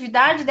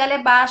produtividade dela é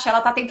baixa,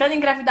 ela tá tentando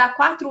engravidar há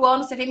 4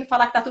 anos, você vem me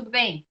falar que tá tudo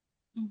bem?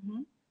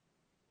 Uhum.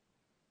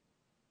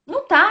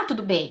 Não tá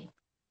tudo bem.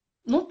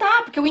 Não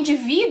tá, porque o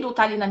indivíduo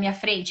tá ali na minha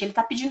frente, ele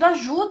tá pedindo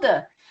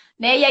ajuda,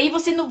 né? E aí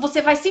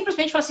você vai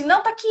simplesmente falar assim,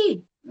 não, tá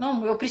aqui.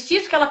 Não, eu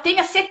preciso que ela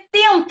tenha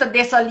 70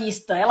 dessa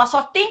lista. Ela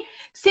só tem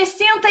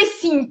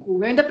 65.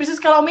 Eu ainda preciso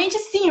que ela aumente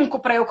 5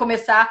 para eu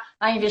começar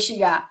a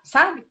investigar,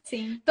 sabe?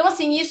 Sim. Então,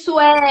 assim, isso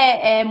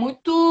é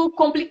muito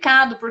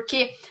complicado,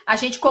 porque a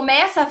gente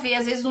começa a ver,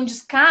 às vezes, um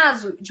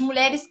descaso de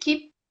mulheres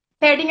que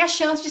perdem a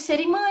chance de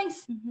serem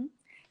mães. Uhum.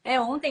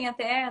 Ontem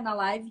até na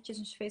live que a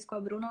gente fez com a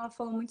Bruna, ela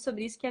falou muito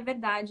sobre isso, que é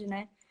verdade,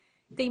 né?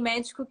 Tem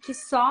médico que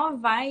só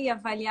vai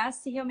avaliar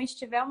se realmente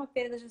tiver uma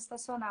perda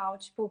gestacional.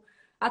 Tipo,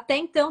 até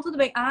então tudo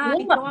bem.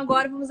 Uma, Então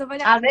agora vamos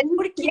avaliar. às vezes,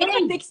 Por que vai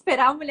ter tem. que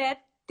esperar a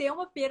mulher ter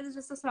uma perda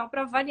gestacional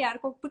para avaliar?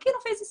 Por que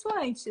não fez isso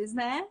antes,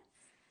 né?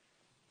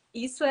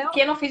 Isso é. Por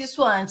que não fiz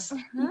isso antes?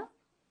 Uhum.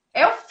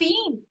 É o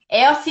fim,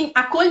 é assim,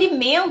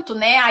 acolhimento,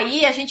 né?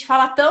 Aí a gente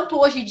fala tanto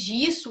hoje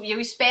disso, e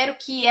eu espero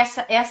que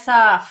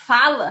essa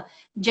fala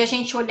de a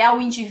gente olhar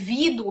o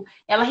indivíduo,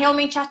 ela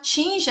realmente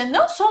atinja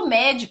não só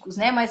médicos,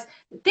 né? Mas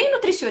tem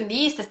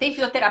nutricionistas, tem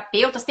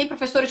fisioterapeutas, tem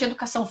professores de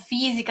educação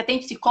física, tem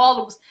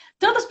psicólogos,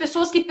 tantas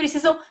pessoas que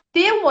precisam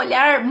ter um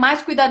olhar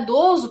mais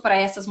cuidadoso para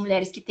essas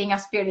mulheres que têm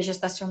as perdas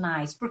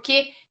gestacionais.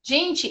 Porque,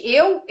 gente,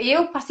 eu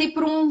passei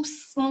por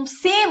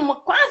uma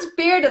quase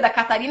perda da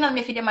Catarina,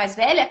 minha filha mais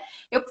velha.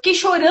 Eu fiquei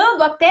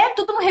chorando até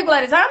tudo não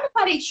regularizar, eu não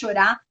parei de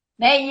chorar,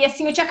 né? E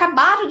assim, eu tinha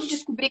acabado de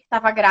descobrir que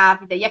estava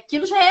grávida, e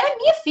aquilo já era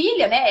minha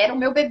filha, né? Era o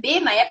meu bebê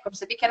na época, eu não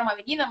sabia que era uma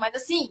menina, mas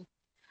assim,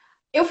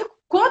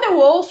 quando eu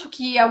ouço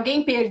que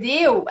alguém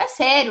perdeu, é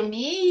sério,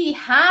 me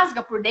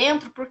rasga por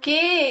dentro, porque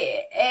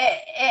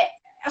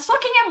é só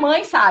quem é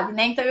mãe sabe,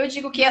 né? Então eu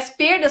digo que as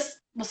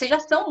perdas, vocês já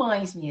são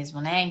mães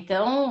mesmo, né?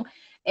 Então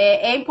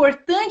é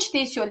importante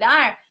ter esse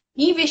olhar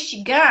e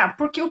investigar,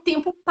 porque o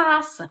tempo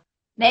passa.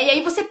 Né? E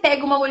aí você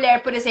pega uma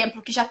mulher, por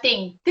exemplo, que já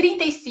tem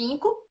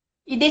 35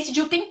 e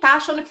decidiu tentar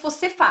achando que fosse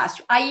ser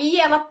fácil. Aí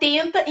ela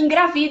tenta,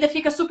 engravida,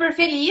 fica super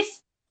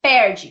feliz,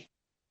 perde.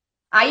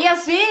 Aí,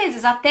 às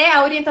vezes, até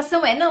a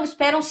orientação não,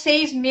 esperam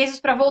 6 meses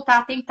para voltar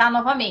a tentar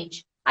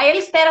novamente. Aí ela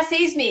espera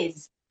 6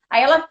 meses.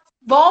 Aí ela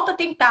volta a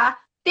tentar,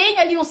 tem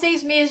ali uns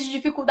 6 meses de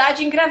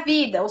dificuldade e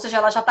engravida, ou seja,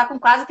 ela já está com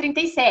quase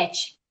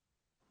 37.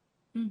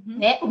 Uhum.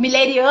 Né? O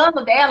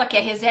mileriano dela, que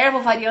é a reserva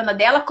ovariana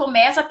dela,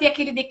 começa a ter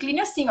aquele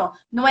declínio assim, ó.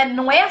 Não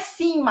é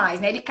assim mais,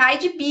 né? Ele cai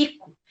de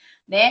bico,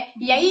 né?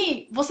 E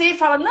aí você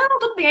fala, não,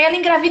 tudo bem. Aí ela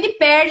engravida e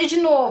perde de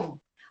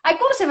novo. Aí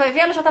quando você vai ver,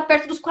 ela já tá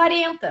perto dos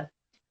 40.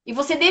 E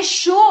você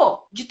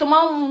deixou de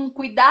tomar um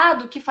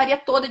cuidado que faria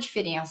toda a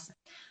diferença.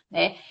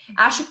 Né?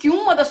 Acho que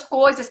uma das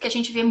coisas que a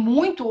gente vê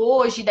muito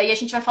hoje, daí a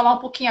gente vai falar um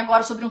pouquinho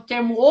agora sobre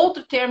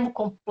outro termo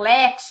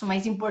complexo,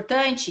 mas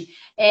importante,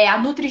 é a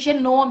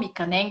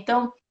nutrigenômica, né?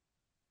 Então,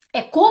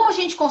 é como a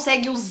gente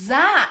consegue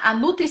usar a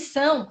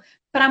nutrição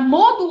para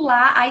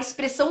modular a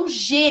expressão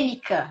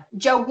gênica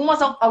de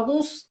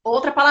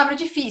outra palavra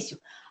difícil,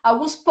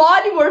 alguns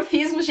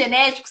polimorfismos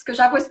genéticos, que eu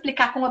já vou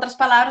explicar com outras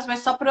palavras,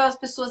 mas só para as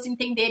pessoas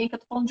entenderem que eu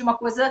estou falando de uma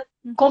coisa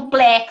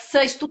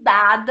complexa,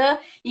 estudada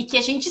e que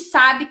a gente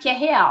sabe que é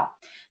real.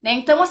 Né?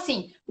 Então,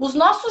 assim, os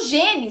nossos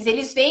genes,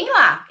 eles vêm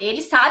lá,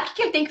 ele sabe o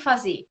que ele tem que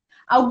fazer.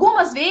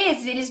 Algumas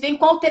vezes eles vêm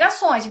com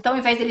alterações, então ao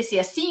invés dele ser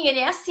assim, ele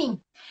é assim.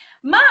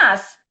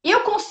 Mas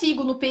eu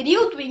consigo, no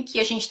período em que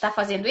a gente está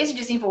fazendo esse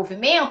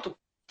desenvolvimento,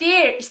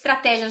 ter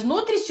estratégias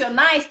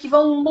nutricionais que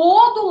vão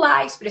modular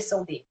a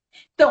expressão dele.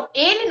 Então,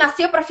 ele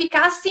nasceu para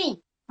ficar assim.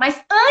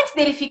 Mas antes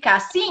dele ficar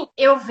assim,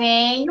 eu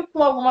venho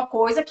com alguma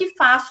coisa que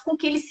faça com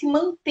que ele se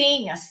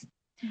mantenha assim.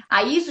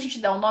 A isso a gente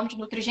dá o nome de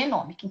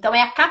nutrigenômica. Então,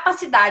 é a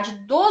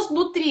capacidade dos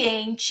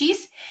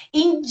nutrientes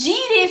em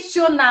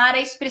direcionar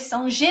a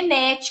expressão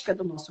genética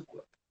do nosso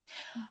corpo.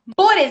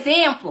 Por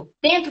exemplo,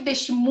 dentro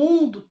deste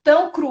mundo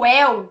tão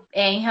cruel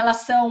em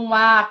relação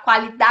à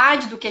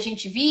qualidade do que a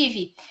gente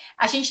vive,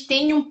 a gente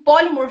tem um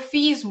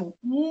polimorfismo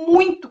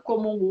muito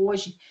comum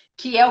hoje,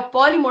 que é o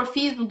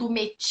polimorfismo do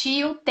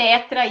metil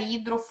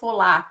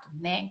tetrahidrofolato,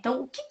 né?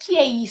 Então, o que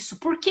é isso?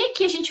 Por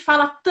que a gente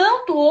fala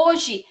tanto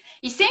hoje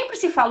E sempre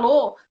se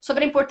falou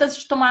sobre a importância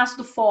de tomar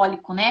ácido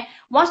fólico, né?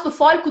 O ácido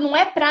fólico não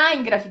é para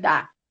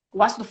engravidar.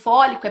 O ácido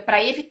fólico é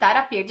para evitar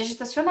a perda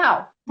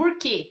gestacional. Por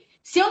quê?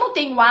 Se eu não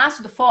tenho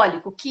ácido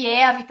fólico, que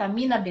é a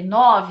vitamina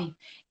B9,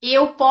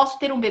 eu posso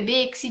ter um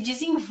bebê que se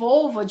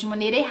desenvolva de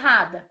maneira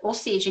errada, ou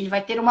seja, ele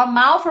vai ter uma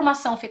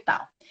malformação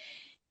fetal.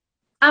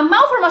 A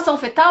malformação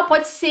fetal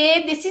pode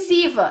ser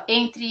decisiva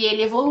entre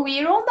ele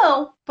evoluir ou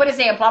não. Por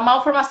exemplo, a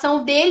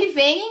malformação dele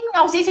vem em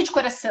ausência de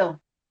coração.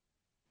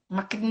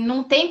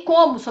 Não tem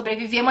como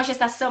sobreviver uma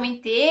gestação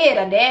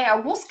inteira, né?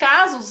 Alguns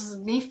casos,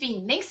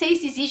 enfim, nem sei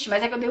se existe,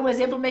 mas é que eu dei um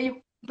exemplo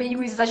meio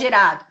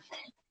exagerado.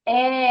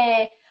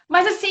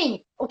 Mas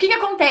assim, o que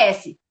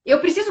acontece? Eu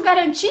preciso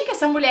garantir que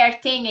essa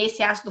mulher tenha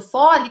esse ácido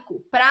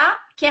fólico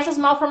para que essas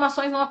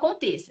malformações não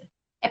aconteçam.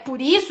 É por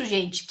isso,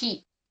 gente,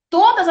 que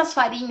todas as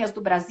farinhas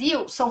do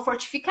Brasil são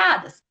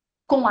fortificadas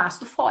com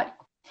ácido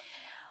fólico.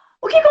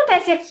 O que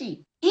acontece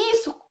aqui?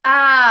 Isso,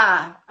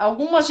 há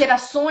algumas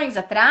gerações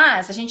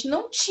atrás, a gente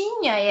não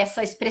tinha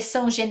essa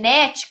expressão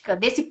genética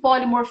desse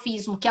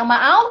polimorfismo, que é uma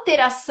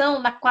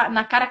alteração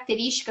na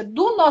característica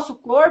do nosso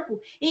corpo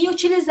em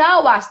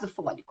utilizar o ácido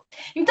fólico.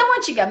 Então,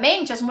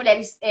 antigamente, as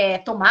mulheres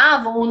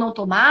tomavam ou não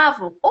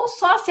tomavam, ou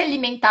só se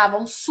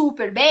alimentavam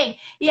super bem,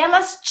 e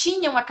elas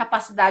tinham a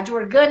capacidade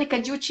orgânica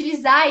de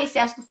utilizar esse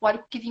ácido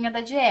fólico que vinha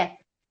da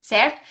dieta.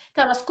 Certo?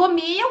 Então, elas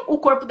comiam, o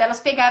corpo delas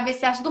pegava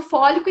esse ácido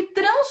fólico e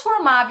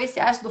transformava esse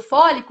ácido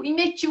fólico em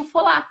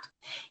metilfolato.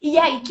 E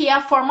aí que é a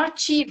forma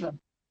ativa.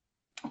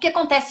 O que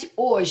acontece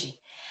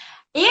hoje?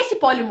 Esse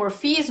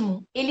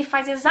polimorfismo, ele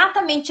faz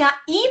exatamente a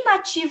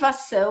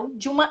inativação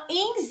de uma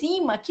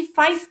enzima que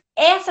faz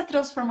essa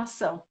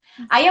transformação.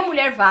 Aí a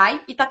mulher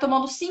vai e está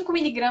tomando 5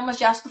 miligramas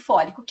de ácido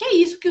fólico, que é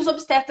isso que os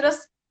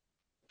obstetras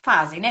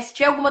fazem, né? Se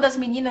tiver alguma das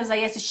meninas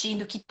aí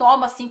assistindo que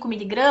toma 5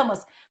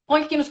 miligramas,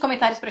 põe aqui nos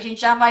comentários pra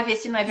gente, já vai ver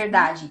se não é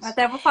verdade isso.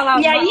 Até vou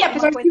falar e aí, uma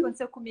coisa que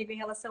aconteceu comigo em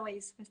relação a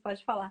isso, mas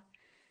pode falar.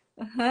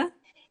 Uhum.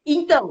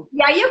 Então,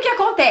 e aí o que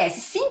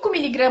acontece? 5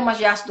 miligramas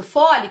de ácido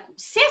fólico,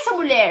 se essa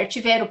mulher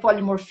tiver o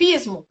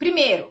polimorfismo,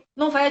 primeiro,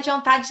 não vai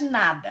adiantar de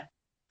nada.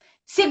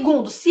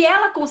 Segundo, se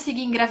ela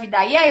conseguir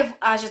engravidar e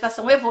a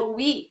gestação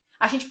evoluir,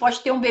 a gente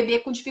pode ter um bebê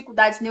com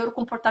dificuldades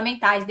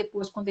neurocomportamentais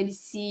depois, quando ele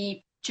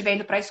se estiver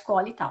indo para a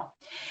escola e tal.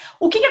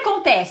 O que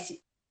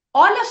acontece?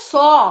 Olha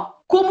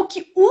só como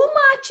que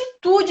uma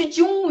atitude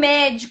de um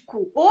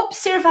médico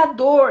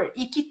observador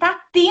e que está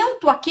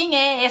atento a quem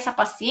é essa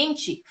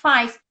paciente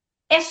faz.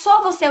 É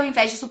só você, ao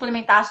invés de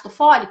suplementar ácido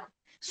fólico,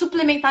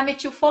 suplementar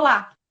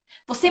metilfolato.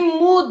 Você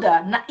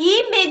muda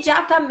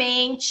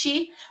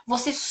imediatamente,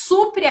 você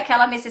supre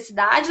aquela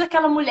necessidade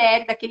daquela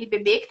mulher, daquele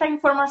bebê que está em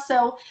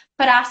formação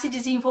para se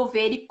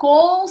desenvolver e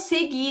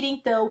conseguir,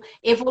 então,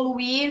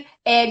 evoluir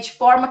de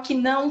forma que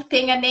não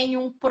tenha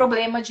nenhum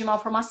problema de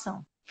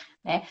malformação.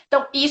 Né?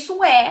 Então,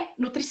 isso é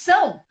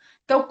nutrição.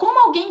 Então,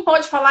 como alguém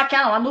pode falar que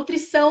a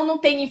nutrição não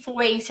tem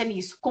influência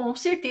nisso? Com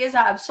certeza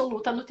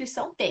absoluta, a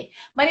nutrição tem.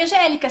 Maria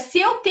Angélica, se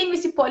eu tenho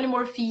esse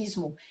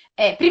polimorfismo,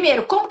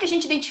 primeiro, como que a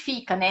gente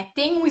identifica, né?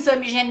 Tem um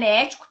exame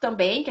genético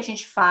também que a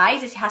gente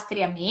faz, esse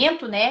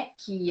rastreamento, né?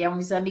 Que é um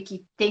exame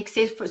que tem que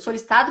ser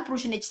solicitado para o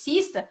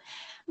geneticista,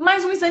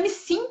 mas um exame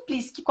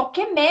simples que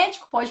qualquer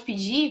médico pode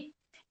pedir,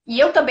 e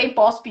eu também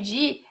posso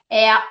pedir,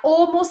 é a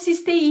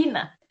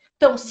homocisteína.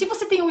 Então, se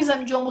você tem um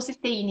exame de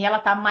homocisteína e ela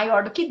está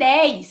maior do que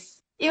 10,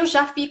 eu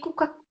já fico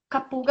com a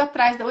pulga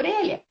atrás da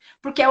orelha.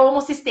 Porque a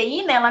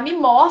homocisteína, ela me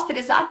mostra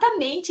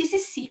exatamente esse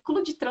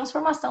ciclo de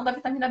transformação da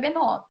vitamina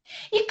B9.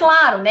 E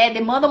claro, né,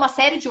 demanda uma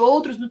série de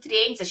outros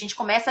nutrientes, a gente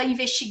começa a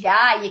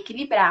investigar e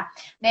equilibrar,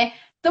 né?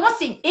 Então,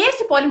 assim,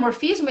 esse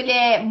polimorfismo, ele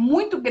é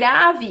muito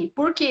grave.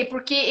 Por quê?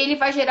 Porque ele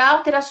vai gerar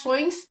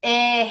alterações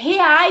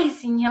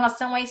reais em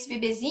relação a esse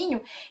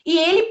bebezinho e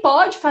ele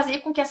pode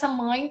fazer com que essa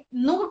mãe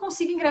nunca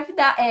consiga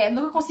engravidar,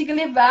 nunca consiga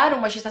levar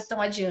uma gestação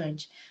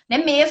adiante, né?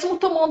 Mesmo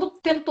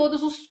tendo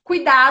todos os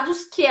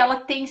cuidados que ela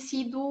tem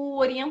sido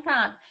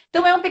orientada.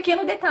 Então, é um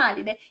pequeno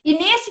detalhe, né? E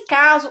nesse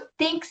caso,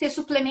 tem que ser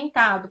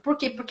suplementado. Por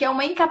quê? Porque é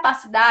uma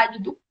incapacidade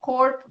do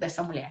corpo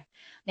dessa mulher.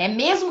 Né?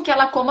 Mesmo que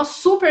ela coma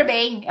super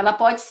bem, ela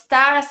pode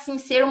estar assim,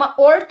 ser uma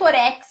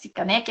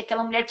ortoréxica, né? Que é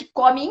aquela mulher que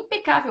come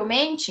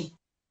impecavelmente,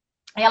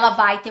 ela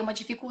vai ter uma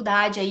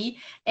dificuldade aí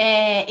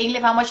em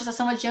levar uma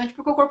gestação adiante,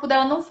 porque o corpo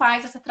dela não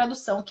faz essa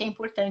tradução que é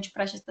importante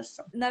para a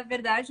gestação. Na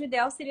verdade, o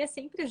ideal seria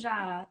sempre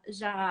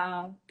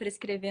já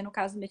prescrever, no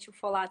caso,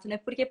 metilfolato, né?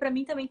 Porque para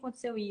mim também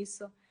aconteceu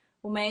isso.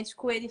 O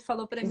médico, ele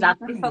falou para mim,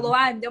 ele falou,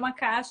 me deu uma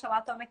caixa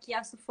lá, toma aqui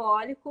ácido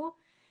fólico.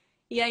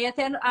 E aí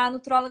até a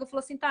nutróloga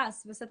falou assim, tá,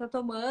 se você tá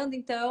tomando,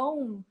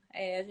 então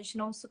a gente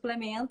não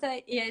suplementa.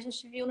 E aí a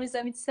gente viu no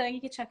exame de sangue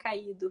que tinha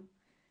caído.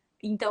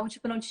 Então,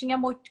 tipo, não tinha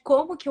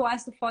como que o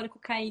ácido fólico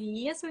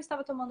cairia se eu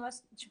estava tomando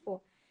ácido,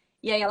 tipo...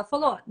 E aí ela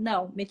falou,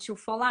 não,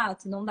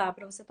 metilfolato, não dá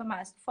pra você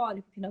tomar ácido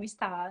fólico, porque não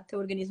está, teu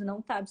organismo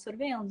não tá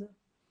absorvendo.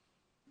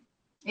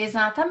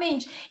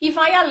 Exatamente. E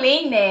vai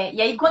além, né?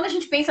 E aí, quando a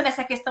gente pensa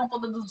nessa questão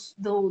toda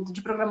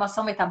de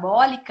programação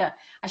metabólica,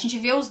 a gente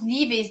vê os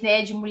níveis,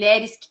 né, de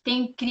mulheres que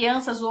têm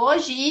crianças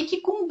hoje e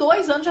que com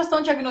 2 anos já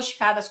estão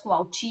diagnosticadas com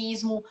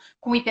autismo,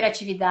 com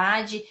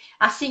hiperatividade.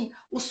 Assim,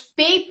 os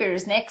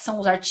papers, né, que são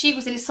os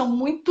artigos, eles são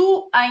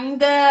muito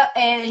ainda...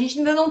 a gente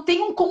ainda não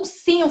tem um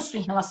consenso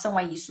em relação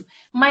a isso.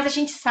 Mas a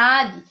gente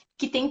sabe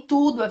que tem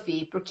tudo a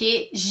ver,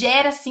 porque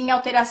gera, sim,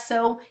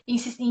 alteração em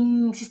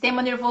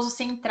sistema nervoso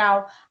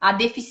central, a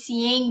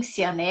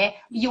deficiência, né?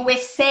 E o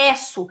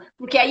excesso,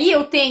 porque aí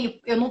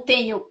eu não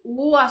tenho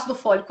o ácido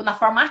fólico na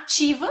forma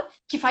ativa,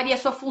 que faria a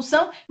sua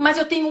função, mas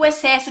eu tenho o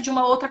excesso de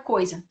uma outra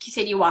coisa, que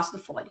seria o ácido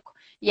fólico.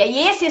 E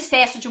aí esse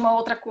excesso de uma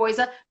outra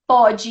coisa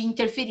pode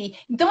interferir.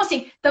 Então,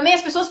 assim, também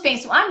as pessoas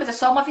pensam, mas é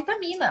só uma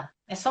vitamina.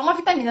 É só uma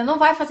vitamina, não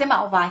vai fazer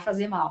mal. Vai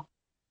fazer mal.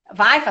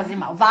 Vai fazer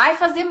mal, vai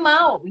fazer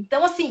mal.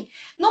 Então, assim,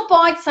 não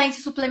pode sair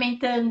se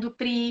suplementando,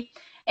 Pri.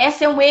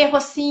 Esse é um erro,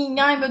 assim,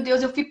 ai meu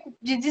Deus, eu fico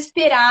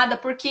desesperada,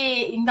 porque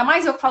ainda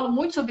mais eu falo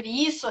muito sobre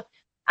isso.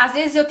 Às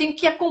vezes eu tenho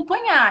que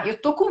acompanhar.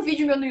 Eu tô com um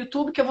vídeo meu no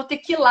YouTube que eu vou ter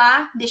que ir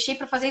lá, deixei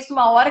para fazer isso 1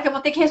 hora, que eu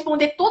vou ter que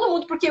responder todo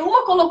mundo, porque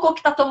uma colocou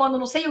que tá tomando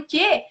não sei o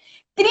quê,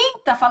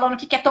 30 falando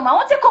que quer tomar.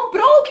 Onde você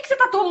comprou? O que você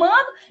tá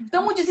tomando?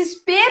 Então, o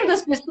desespero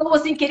das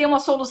pessoas em querer uma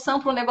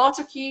solução para um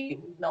negócio que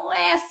não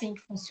é assim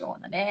que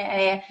funciona,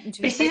 né?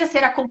 Precisa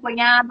ser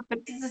acompanhado,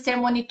 precisa ser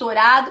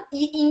monitorado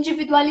e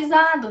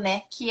individualizado,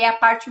 né? Que é a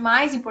parte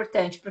mais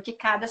importante, porque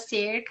cada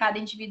ser, cada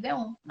indivíduo é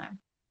um, né?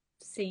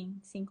 Sim,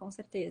 sim, com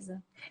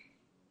certeza.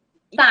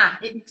 Tá,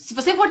 se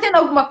você for tendo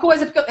alguma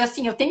coisa, porque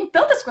assim, eu tenho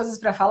tantas coisas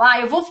para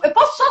falar, eu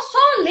posso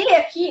só ler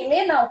aqui.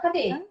 Ler não,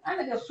 cadê? Ai,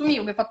 meu Deus,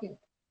 sumiu meu papel.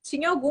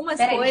 Tinha algumas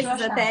Peraí,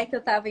 coisas até que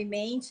eu tava em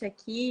mente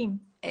aqui,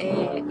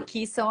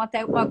 que são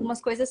até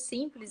algumas coisas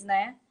simples,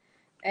 né?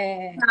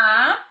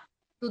 Tá.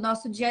 Do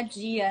nosso dia a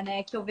dia,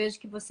 né? Que eu vejo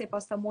que você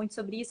posta muito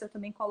sobre isso, eu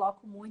também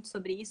coloco muito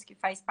sobre isso, que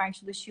faz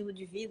parte do estilo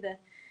de vida.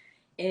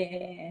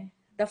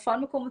 Da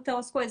forma como estão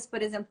as coisas,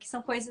 por exemplo, que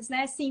são coisas,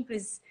 né,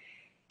 simples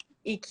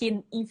e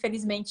que,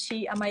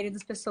 infelizmente, a maioria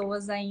das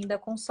pessoas ainda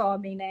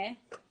consomem, né?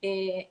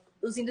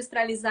 Os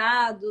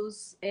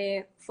industrializados,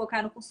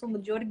 focar no consumo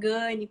de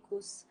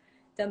orgânicos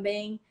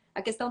também.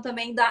 A questão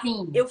também da...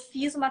 Sim. Eu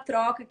fiz uma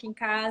troca aqui em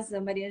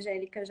casa, Maria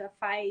Angélica, já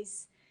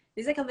faz...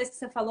 Desde aquela vez que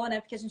você falou, né?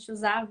 Porque a gente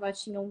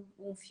tinha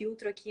um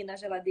filtro aqui na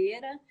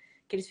geladeira,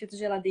 aqueles filtros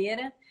de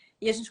geladeira,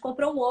 e a gente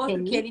comprou um outro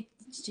Sim. que ele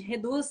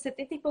reduz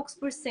 70 e poucos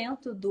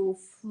 % do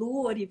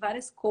flúor e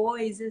várias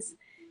coisas.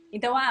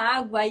 Então, a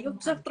água, aí eu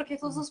já troquei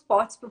todos os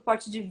potes por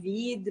pote de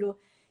vidro.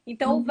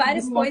 Então,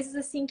 várias coisas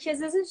assim que às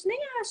vezes a gente nem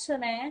acha,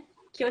 né?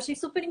 Que eu achei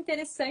super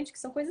interessante, que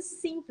são coisas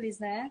simples,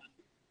 né?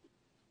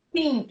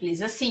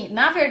 Simples, assim,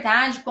 na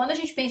verdade, quando a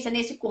gente pensa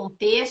nesse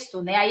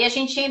contexto, né, aí a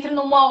gente entra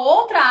numa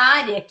outra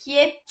área que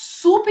é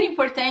super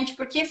importante,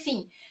 porque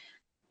assim,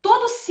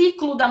 todo o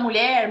ciclo da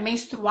mulher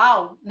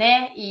menstrual,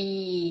 né,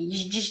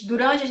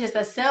 durante a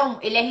gestação,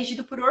 ele é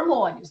regido por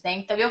hormônios, né?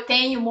 Então eu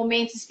tenho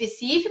momentos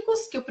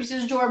específicos que eu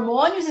preciso de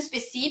hormônios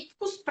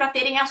específicos para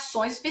terem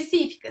ações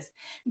específicas.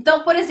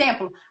 Então, por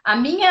exemplo, a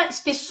minha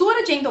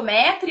espessura de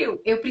endométrio,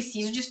 eu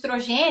preciso de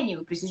estrogênio,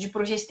 eu preciso de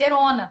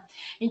progesterona.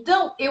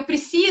 Então, eu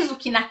preciso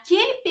que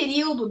naquele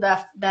período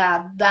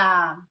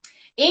da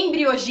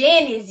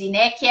embriogênese,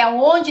 né, que é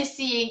onde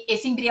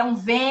esse embrião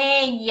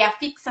vem e a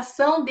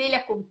fixação dele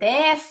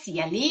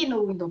acontece ali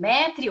no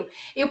endométrio,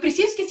 eu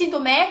preciso que esse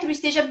endométrio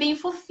esteja bem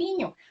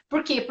fofinho.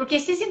 Por quê? Porque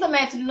se esse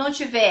endométrio não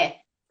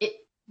tiver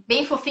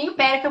bem fofinho,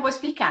 pera que eu vou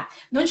explicar.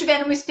 Não tiver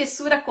numa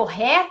espessura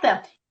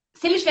correta,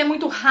 se ele estiver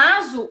muito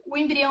raso, o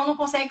embrião não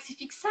consegue se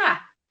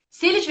fixar.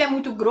 Se ele estiver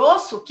muito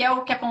grosso, que é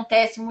o que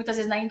acontece muitas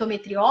vezes na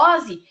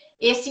endometriose,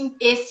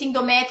 esse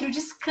endométrio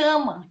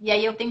descama e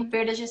aí eu tenho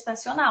perda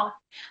gestacional,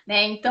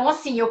 né? Então,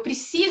 assim, eu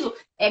preciso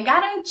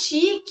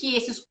garantir que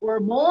esses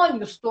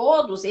hormônios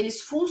todos,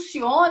 eles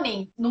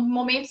funcionem no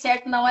momento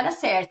certo, na hora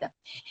certa.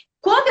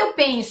 Quando eu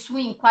penso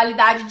em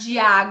qualidade de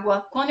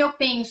água, quando eu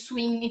penso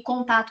em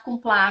contato com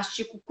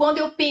plástico, quando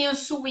eu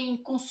penso em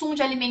consumo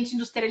de alimentos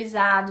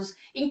industrializados,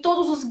 em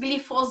todos os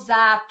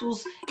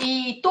glifosatos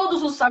e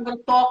todos os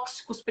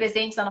agrotóxicos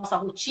presentes na nossa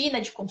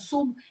rotina de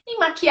consumo, em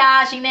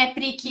maquiagem, né,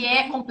 Pri, que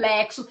é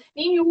complexo,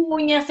 em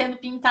unha sendo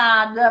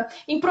pintada,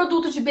 em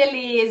produto de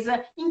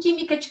beleza, em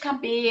química de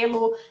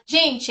cabelo.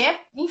 Gente,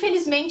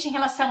 infelizmente, em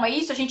relação a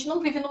isso, a gente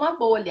não vive numa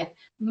bolha,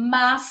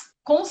 mas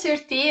com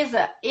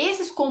certeza,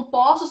 esses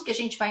compostos que a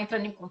gente vai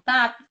entrando em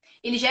contato,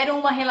 eles geram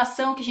uma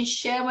relação que a gente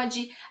chama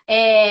de...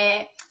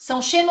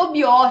 são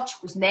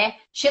xenobióticos, né?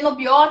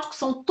 Xenobióticos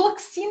são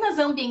toxinas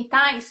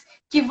ambientais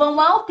que vão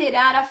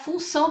alterar a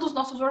função dos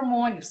nossos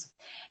hormônios.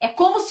 É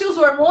como se os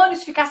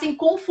hormônios ficassem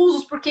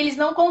confusos, porque eles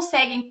não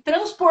conseguem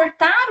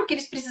transportar o que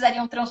eles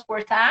precisariam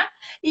transportar,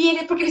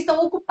 porque eles estão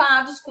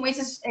ocupados com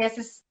esses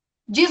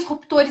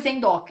disruptores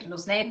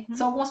endócrinos, né?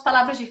 São algumas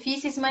palavras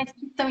difíceis, mas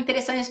são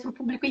interessantes para o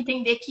público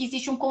entender que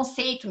existe um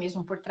conceito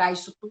mesmo por trás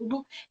disso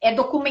tudo, é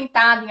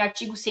documentado em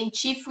artigo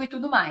científico e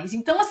tudo mais.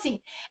 Então,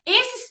 assim,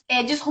 esses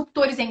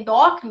disruptores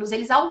endócrinos,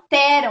 eles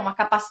alteram a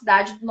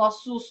capacidade dos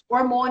nossos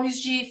hormônios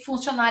de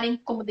funcionarem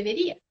como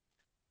deveria.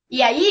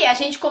 E aí a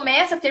gente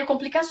começa a ter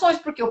complicações,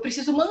 porque eu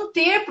preciso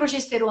manter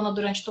progesterona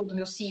durante todo o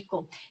meu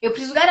ciclo. Eu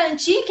preciso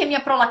garantir que a minha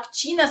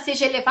prolactina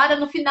seja elevada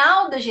no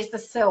final da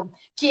gestação,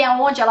 que é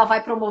onde ela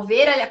vai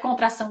promover a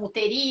contração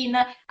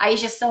uterina, a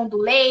ejeção do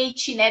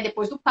leite, né,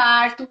 depois do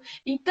parto.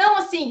 Então,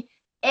 assim,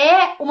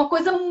 é uma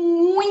coisa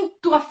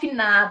muito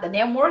afinada,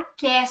 né? Uma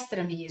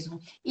orquestra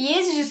mesmo. E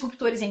esses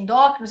disruptores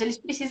endócrinos, eles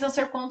precisam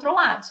ser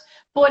controlados.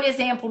 Por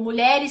exemplo,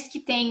 mulheres que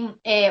têm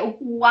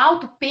o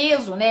alto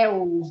peso, né?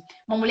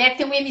 Uma mulher que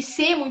tem um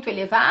MC muito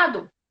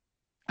elevado,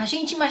 a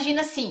gente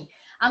imagina assim,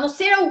 a não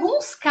ser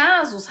alguns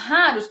casos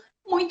raros,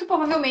 muito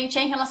provavelmente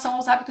é em relação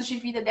aos hábitos de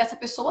vida dessa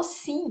pessoa,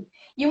 sim.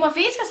 E uma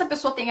vez que essa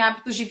pessoa tem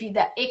hábitos de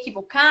vida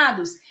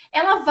equivocados,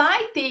 ela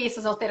vai ter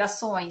essas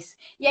alterações.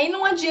 E aí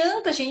não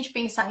adianta a gente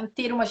pensar em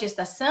ter uma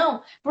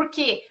gestação, por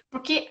quê?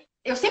 Porque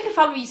eu sempre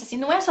falo isso, assim,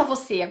 não é só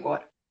você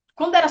agora.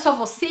 Quando era só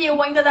você,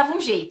 eu ainda dava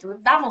um jeito. Eu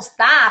dava uns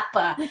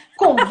tapas,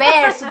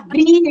 converso,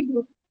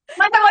 brigo.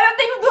 Mas agora eu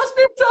tenho duas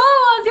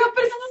pessoas e eu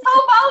preciso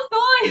salvar os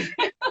dois.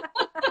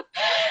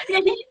 E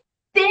a gente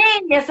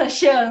tem essa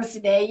chance,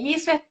 né? E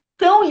isso é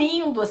tão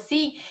lindo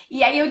assim.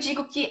 E aí eu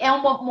digo que é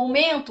um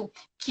momento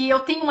que eu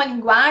tenho uma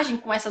linguagem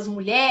com essas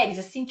mulheres,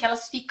 assim, que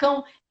elas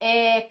ficam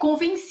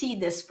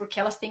convencidas, porque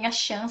elas têm a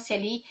chance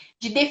ali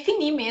de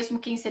definir mesmo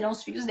quem serão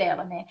os filhos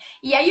dela, né?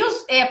 E aí,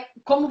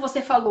 como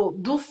você falou,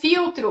 do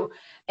filtro,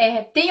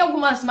 tem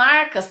algumas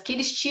marcas que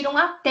eles tiram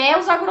até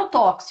os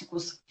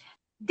agrotóxicos.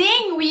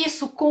 Tenho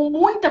isso com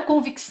muita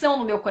convicção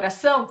no meu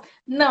coração?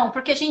 Não,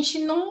 porque a gente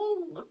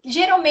não.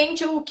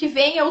 Geralmente o que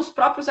vem é os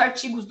próprios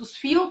artigos dos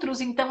filtros,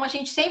 então a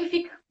gente sempre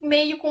fica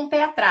meio com o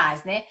pé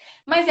atrás, né?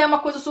 Mas é uma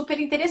coisa super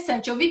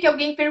interessante. Eu vi que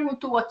alguém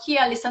perguntou aqui,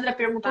 a Alessandra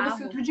perguntou do Barro.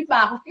 filtro de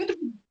barro. O filtro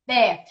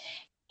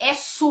é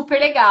super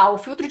legal. O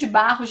filtro de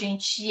barro,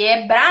 gente,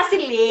 é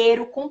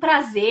brasileiro, com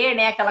prazer,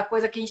 né? Aquela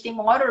coisa que a gente tem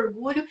maior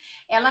orgulho.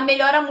 Ela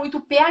melhora muito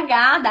o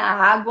pH da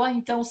água,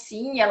 então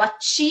sim, ela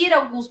tira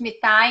alguns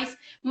metais,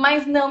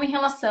 mas não em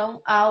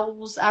relação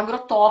aos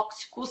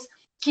agrotóxicos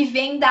que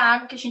vêm da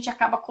água que a gente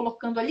acaba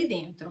colocando ali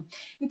dentro.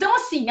 Então,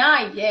 assim,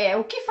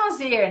 o que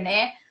fazer,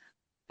 né?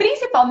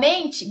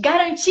 Principalmente,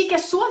 garantir que a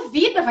sua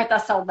vida vai estar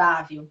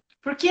saudável.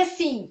 Porque,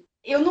 assim,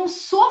 eu não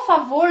sou a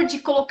favor de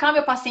colocar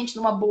meu paciente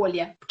numa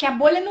bolha. Porque a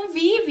bolha não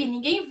vive,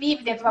 ninguém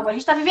vive dentro da bolha. A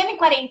gente está vivendo em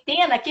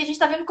quarentena aqui, a gente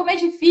está vendo como é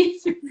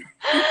difícil,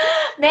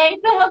 né?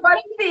 Então,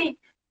 agora, enfim,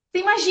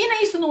 você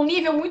imagina isso num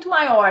nível muito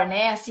maior,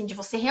 né? Assim, de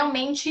você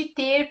realmente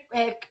ter,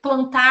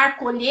 plantar,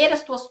 colher as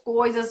suas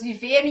coisas,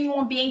 viver em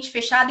um ambiente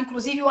fechado,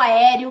 inclusive o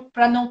aéreo,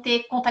 para não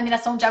ter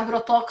contaminação de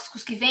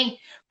agrotóxicos que vem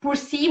por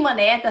cima,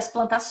 né, das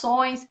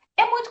plantações.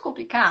 É muito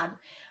complicado.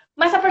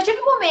 Mas a partir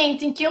do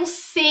momento em que eu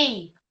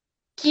sei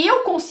que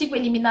eu consigo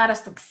eliminar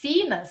as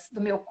toxinas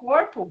do meu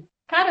corpo,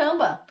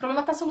 caramba, o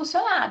problema está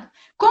solucionado.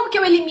 Como que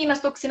eu elimino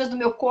as toxinas do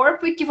meu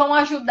corpo e que vão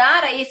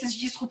ajudar a esses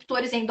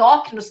disruptores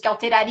endócrinos que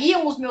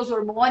alterariam os meus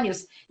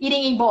hormônios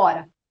irem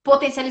embora?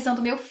 Potencializando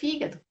o meu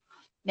fígado,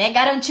 né?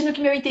 Garantindo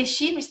que meu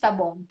intestino está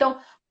bom. Então,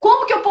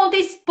 como que eu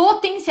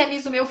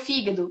potencializo o meu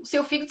fígado? O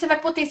seu fígado você vai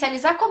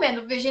potencializar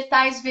comendo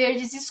vegetais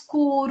verdes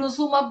escuros,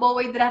 uma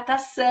boa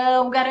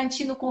hidratação,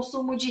 garantindo o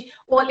consumo de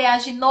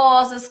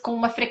oleaginosas com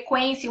uma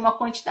frequência e uma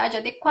quantidade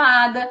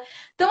adequada.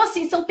 Então,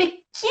 assim, são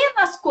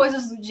pequenas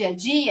coisas do dia a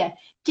dia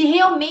que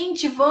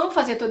realmente vão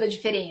fazer toda a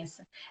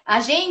diferença. A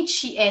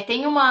gente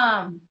tem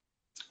uma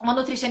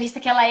nutricionista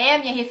que ela é a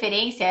minha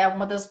referência, é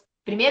uma das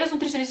primeiras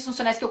nutricionistas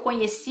funcionais que eu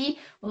conheci.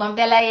 O nome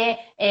dela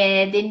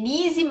é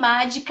Denise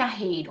Madi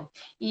Carreiro.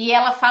 E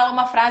ela fala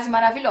uma frase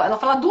maravilhosa. Ela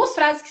fala duas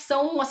frases que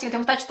são, assim, eu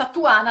tenho vontade de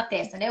tatuar na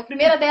testa, né? A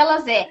primeira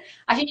delas é: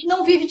 a gente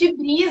não vive de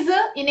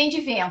brisa e nem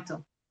de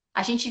vento.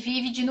 A gente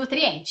vive de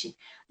nutriente,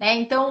 né?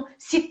 Então,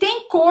 se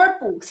tem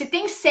corpo, se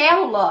tem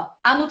célula,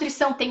 a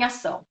nutrição tem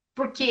ação.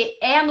 Porque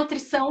é a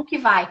nutrição que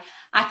vai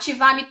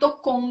ativar a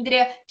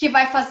mitocôndria, que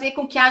vai fazer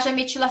com que haja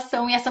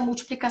metilação e essa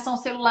multiplicação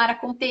celular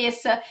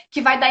aconteça, que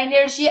vai dar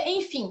energia,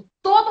 enfim,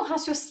 todo o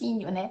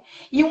raciocínio, né?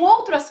 E um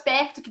outro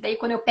aspecto que daí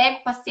quando eu pego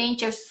o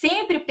paciente, eu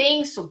sempre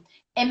penso,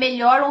 é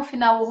melhor um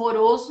final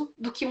horroroso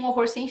do que um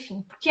horror sem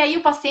fim. Porque aí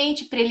o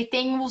paciente, para ele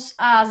tem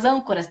as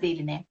âncoras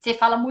dele, né? Você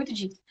fala muito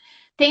disso.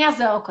 Tem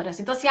as âncoras.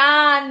 Então, assim,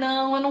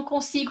 não, eu não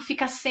consigo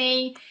ficar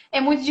sem, é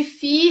muito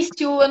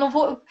difícil, eu não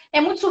vou, é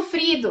muito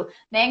sofrido,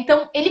 né?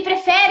 Então, ele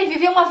prefere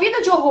viver uma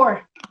vida de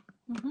horror.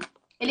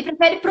 Ele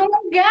prefere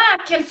prolongar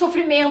aquele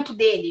sofrimento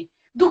dele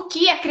do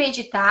que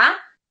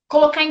acreditar,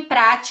 colocar em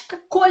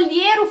prática,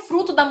 colher o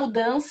fruto da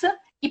mudança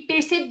e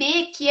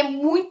perceber que é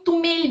muito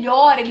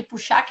melhor ele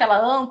puxar aquela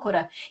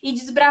âncora e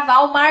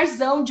desbravar o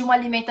marzão de uma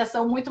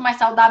alimentação muito mais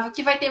saudável,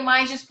 que vai ter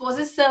mais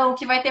disposição,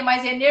 que vai ter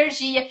mais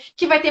energia,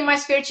 que vai ter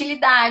mais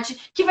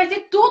fertilidade, que vai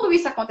ter tudo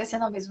isso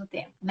acontecendo ao mesmo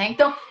tempo, né?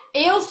 Então,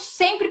 eu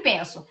sempre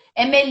penso,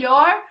 é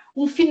melhor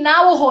um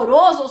final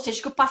horroroso, ou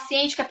seja, que o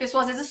paciente, que a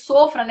pessoa às vezes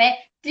sofra, né?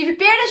 Tive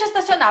perda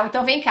gestacional,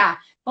 então vem cá.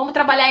 Vamos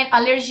trabalhar em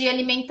alergia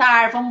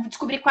alimentar, vamos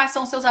descobrir quais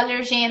são os seus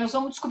alergênios,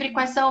 vamos descobrir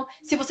quais são,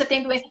 se você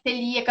tem doença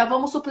celíaca,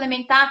 vamos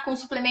suplementar com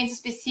suplementos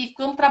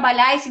específicos, vamos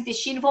trabalhar esse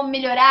intestino, vamos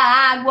melhorar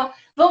a água,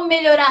 vamos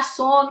melhorar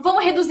sono,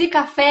 vamos reduzir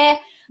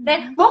café,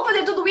 né? Vamos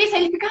fazer tudo isso,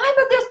 aí ele fica, ai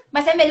meu Deus,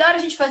 mas é melhor a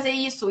gente fazer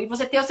isso e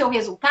você ter o seu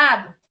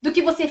resultado do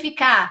que você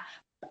ficar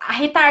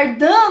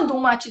retardando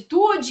uma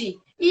atitude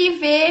e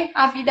ver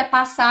a vida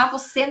passar,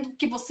 você sendo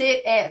que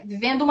você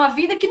vivendo uma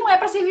vida que não é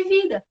para ser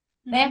vivida,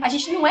 né? A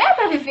gente não é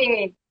para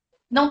viver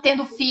não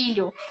tendo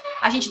filho.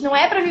 A gente não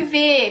é para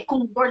viver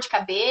com dor de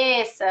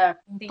cabeça,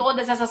 com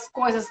todas essas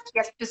coisas que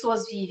as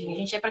pessoas vivem. A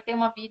gente é para ter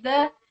uma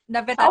vida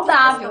na verdade,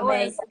 saudável,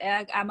 pessoas,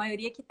 né? A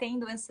maioria que tem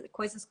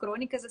coisas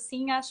crônicas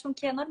assim acham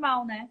que é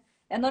normal, né?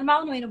 É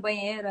normal não ir no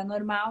banheiro, é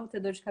normal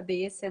ter dor de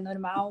cabeça, é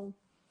normal,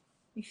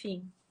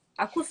 enfim,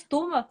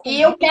 acostuma com.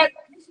 E eu pego,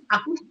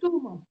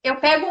 acostuma. Eu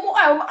pego,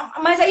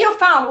 mas aí eu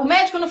falo, o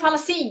médico não fala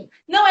assim,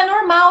 não é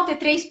normal ter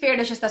 3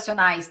 perdas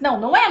gestacionais. Não,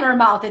 não é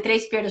normal ter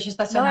 3 perdas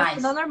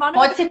gestacionais. Não é normal,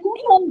 pode ser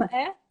comum.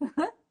 É?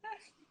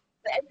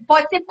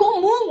 Pode ser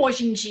comum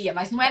hoje em dia,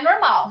 mas não é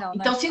normal. Não,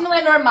 então, se não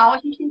é normal, a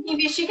gente tem que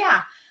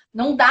investigar.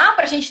 Não dá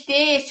pra gente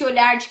ter esse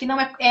olhar de que não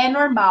é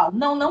normal.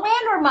 Não, não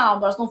é normal.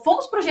 Nós não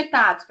fomos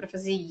projetados para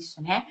fazer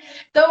isso, né?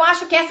 Então, eu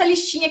acho que essa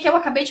listinha que eu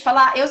acabei de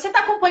falar, você tá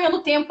acompanhando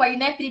o tempo aí,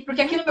 né, Pri?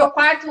 Porque aqui no meu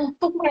quarto não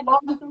tô com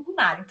relógio, não tô com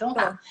nada. Então,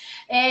 tá.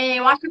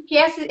 Eu acho que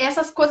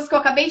essas coisas que eu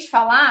acabei de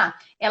falar,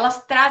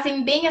 elas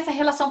trazem bem essa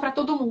relação para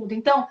todo mundo.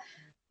 Então,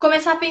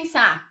 começar a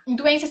pensar em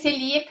doença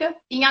celíaca,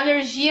 em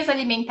alergias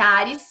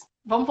alimentares.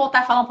 Vamos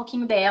voltar a falar um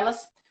pouquinho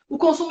delas. O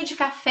consumo de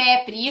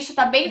café, Pri, isso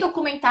está bem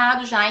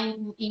documentado já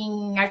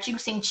em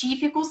artigos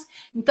científicos.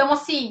 Então,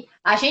 assim,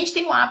 a gente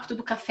tem o hábito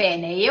do café,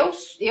 né?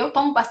 Eu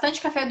tomo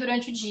bastante café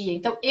durante o dia.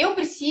 Então, eu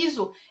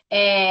preciso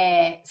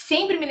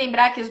sempre me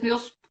lembrar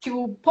que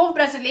o povo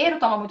brasileiro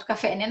toma muito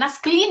café, né? Nas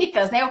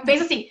clínicas, né? Eu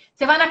penso assim,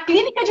 você vai na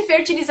clínica de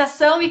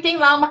fertilização e tem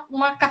lá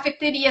uma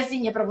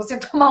cafeteriazinha para você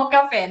tomar um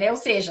café, né? Ou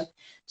seja,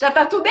 já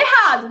tá tudo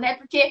errado, né?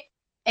 Porque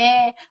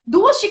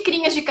 2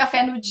 xicrinhas de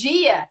café no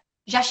dia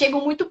já chegam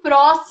muito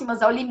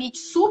próximas ao limite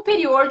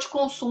superior de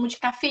consumo de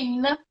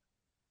cafeína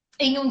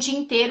em um dia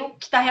inteiro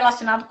que está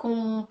relacionado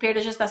com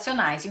perdas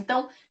gestacionais.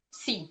 Então,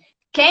 sim,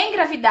 quer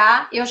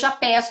engravidar, eu já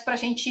peço para a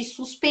gente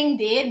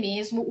suspender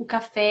mesmo o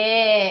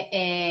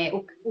café,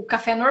 o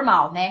café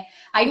normal, né?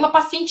 Aí uma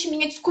paciente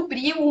minha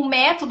descobriu um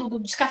método do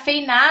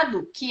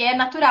descafeinado que é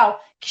natural,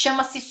 que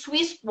chama-se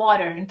Swiss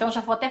Water. Então,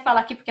 já vou até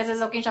falar aqui, porque às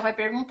vezes alguém já vai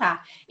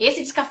perguntar.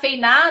 Esse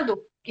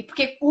descafeinado,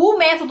 porque o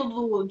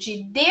método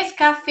de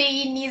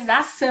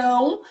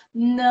descafeinização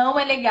não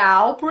é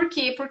legal. Por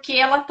quê? Porque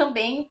ela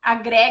também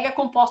agrega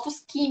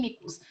compostos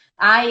químicos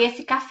a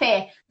esse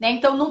café, né?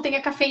 Então não tem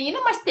a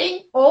cafeína, mas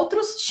tem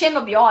outros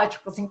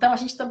xenobióticos, então a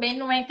gente também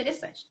não é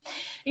interessante.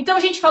 Então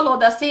a gente falou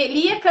da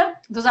celíaca,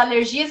 dos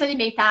alergias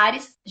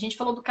alimentares, a gente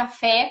falou do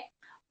café.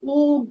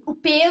 O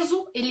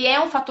peso, ele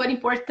é um fator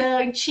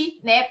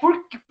importante, né?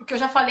 Porque eu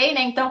já falei,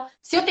 né? Então,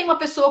 se eu tenho uma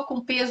pessoa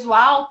com peso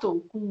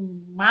alto,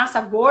 com massa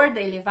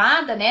gorda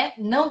elevada, né?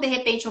 Não, de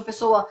repente, um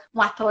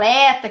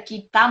atleta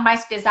que tá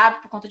mais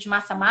pesado por conta de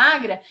massa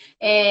magra,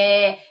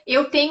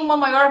 eu tenho uma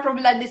maior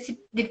probabilidade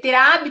de ter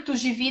hábitos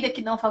de vida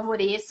que não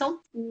favoreçam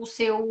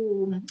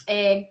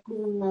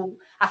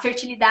a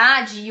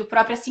fertilidade e a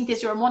própria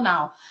síntese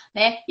hormonal,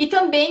 né? E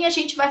também a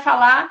gente vai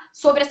falar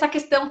sobre essa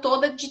questão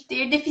toda de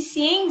ter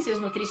deficiências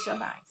nutricionais.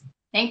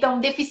 Então,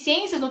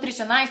 deficiências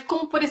nutricionais,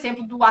 como por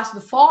exemplo do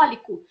ácido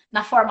fólico,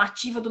 na forma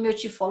ativa do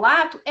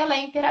metilfolato, ela é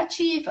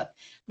imperativa,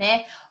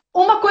 né?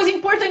 Uma coisa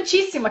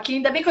importantíssima, que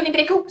ainda bem que eu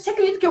lembrei, você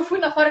acredita que eu fui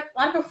lá fora,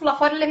 na hora que eu fui lá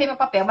fora eu levei meu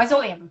papel, mas eu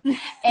lembro.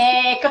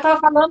 Que eu estava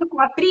falando com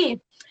a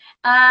Pri,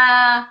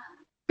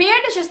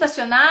 perdas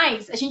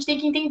gestacionais, a gente tem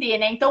que entender,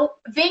 né? Então,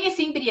 vem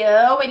esse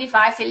embrião,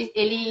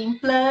 ele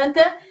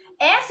implanta.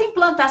 Essa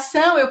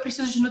implantação, eu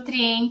preciso de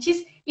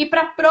nutrientes. E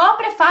para a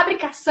própria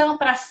fabricação,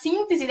 para a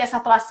síntese dessa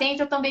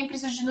placenta, eu também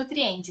preciso de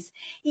nutrientes.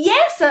 E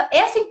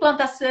essa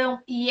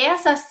implantação e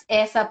essa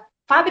essa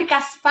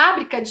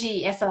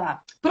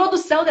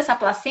produção dessa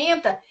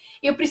placenta,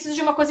 eu preciso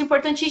de uma coisa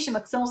importantíssima,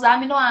 que são os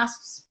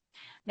aminoácidos.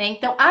 Né?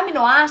 Então,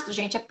 aminoácido,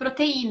 gente, é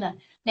proteína.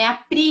 Né? A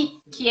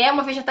Pri, que é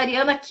uma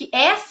vegetariana,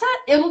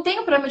 eu não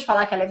tenho problema de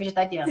falar que ela é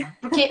vegetariana,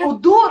 porque o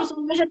duro são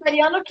os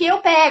vegetarianos que eu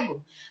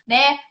pego,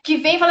 né? Que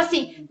vem e fala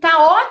assim, tá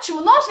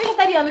ótimo, nossa,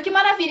 vegetariano, que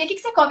maravilha, o que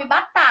você come?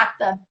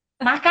 Batata,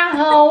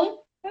 macarrão,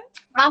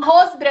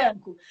 arroz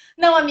branco.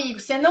 Não,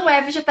 amigo, você não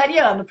é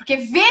vegetariano, porque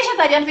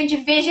vegetariano vem de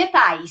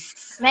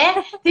vegetais,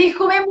 né? Tem que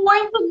comer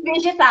muitos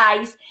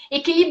vegetais,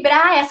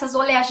 equilibrar essas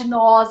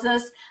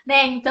oleaginosas,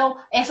 né? Então,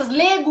 essas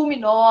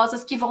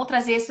leguminosas que vão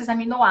trazer esses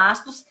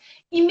aminoácidos.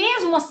 E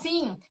mesmo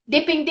assim,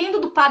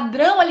 dependendo do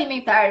padrão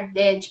alimentar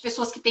de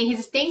pessoas que têm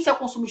resistência ao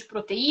consumo de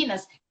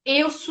proteínas,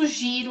 eu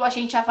sugiro a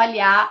gente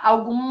avaliar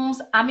alguns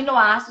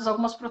aminoácidos,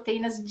 algumas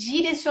proteínas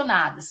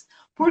direcionadas.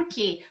 Por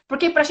quê?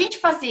 Porque para a gente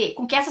fazer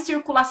com que essa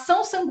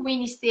circulação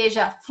sanguínea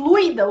esteja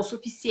fluida o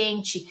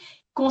suficiente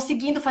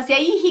conseguindo fazer a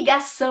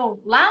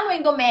irrigação lá no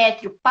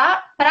endométrio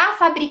para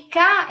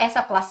fabricar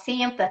essa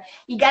placenta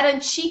e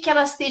garantir que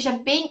ela esteja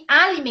bem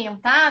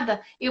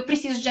alimentada, eu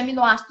preciso de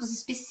aminoácidos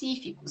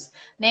específicos,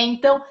 né?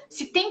 Então,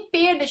 se tem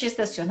perda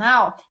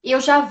gestacional, eu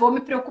já vou me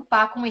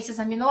preocupar com esses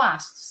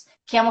aminoácidos,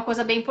 que é uma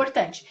coisa bem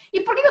importante.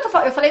 E por que eu tô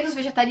falando? Eu falei dos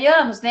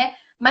vegetarianos, né?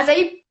 Mas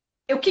aí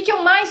o que, que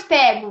eu mais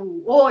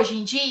pego hoje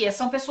em dia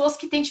são pessoas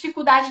que têm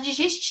dificuldade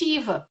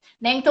digestiva,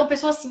 né? Então,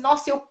 pessoas assim,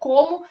 nossa, eu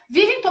como,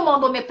 vivem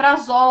tomando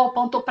omeprazol,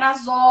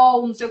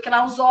 pantoprazol, não sei o que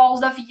lá, os ols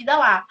da vida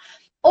lá.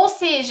 Ou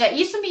seja,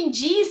 isso me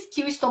diz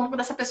que o estômago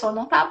dessa pessoa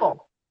não tá bom.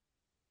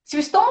 Se o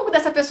estômago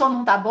dessa pessoa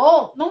não tá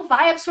bom, não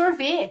vai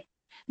absorver.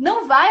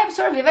 Não vai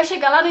absorver, vai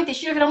chegar lá no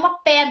intestino e virar uma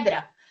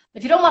pedra.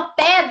 Virou uma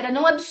pedra,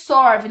 não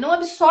absorve. Não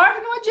absorve,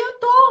 não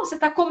adiantou. Você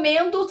está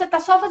comendo, você está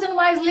só fazendo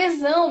mais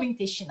lesão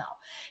intestinal.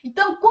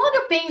 Então, quando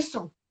eu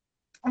penso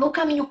no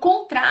caminho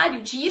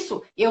contrário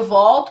disso, eu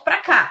volto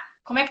para cá.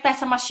 Como é que tá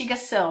essa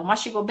mastigação?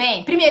 Mastigou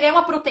bem? Primeiro, é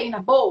uma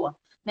proteína boa,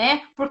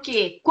 né?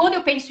 Porque quando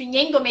eu penso em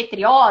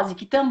endometriose,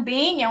 que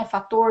também é um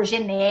fator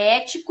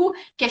genético,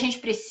 que a gente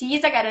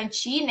precisa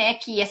garantir, né,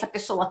 que essa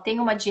pessoa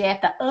tenha uma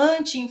dieta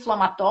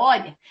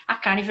anti-inflamatória, a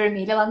carne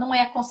vermelha ela não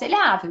é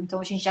aconselhável.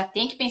 Então a gente já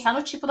tem que pensar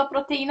no tipo da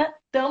proteína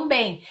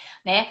também,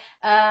 né?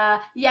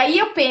 E aí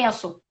eu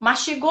penso,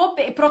 mastigou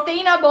bem,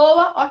 proteína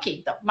boa, ok.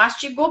 Então,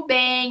 mastigou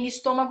bem,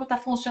 estômago tá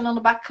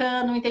funcionando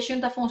bacana, o intestino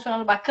tá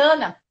funcionando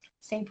bacana,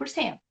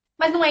 100%.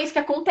 Mas não é isso que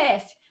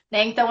acontece.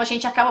 Né? Então, a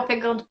gente acaba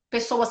pegando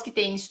pessoas que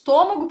têm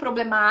estômago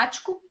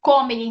problemático,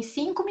 comem em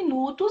 5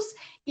 minutos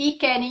e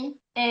querem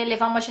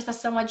levar uma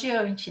gestação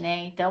adiante,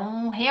 né?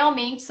 Então,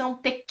 realmente são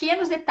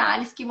pequenos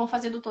detalhes que vão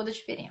fazendo toda a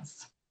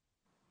diferença.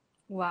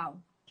 Uau!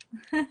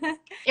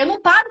 Eu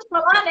não paro de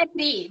falar, né,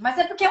 Pri? Mas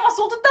é porque é um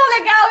assunto tão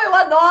legal, eu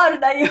adoro,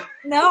 daí eu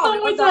Não, tô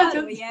eu muito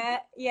adoro.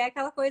 E é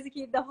aquela coisa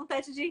que dá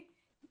vontade de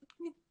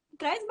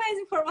traz mais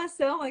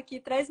informação aqui,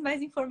 traz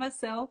mais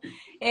informação.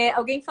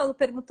 Alguém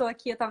perguntou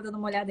aqui, eu estava dando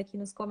uma olhada aqui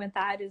nos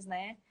comentários,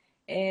 né?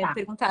 tá.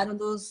 Perguntaram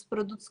dos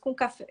produtos com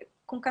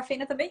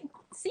cafeína também.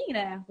 Sim,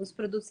 né? Os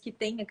produtos que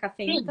têm a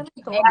cafeína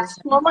Sim, também, é a todos,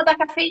 né? soma da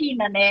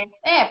cafeína, né?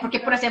 Porque,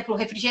 por exemplo, o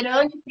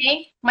refrigerante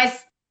tem,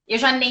 mas eu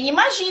já nem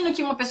imagino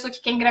que uma pessoa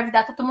que quer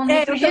engravidar tá tomando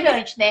Eu também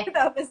refrigerante, né?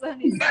 estava pensando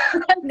nisso.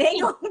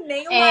 Nem o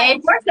É light.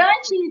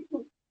 importante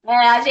isso.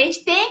 A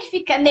gente tem que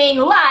ficar nem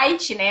o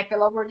light, né?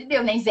 Pelo amor de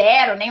Deus, nem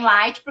zero, nem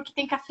light, porque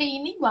tem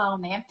cafeína igual,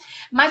 né?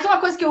 Mas uma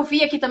coisa que eu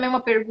vi aqui também, uma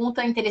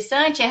pergunta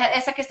interessante, é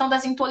essa questão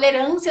das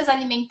intolerâncias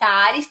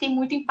alimentares, tem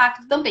muito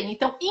impacto também.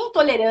 Então,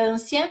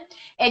 intolerância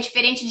é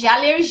diferente de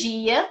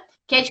alergia,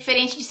 que é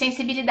diferente de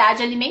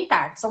sensibilidade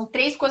alimentar. São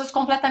três coisas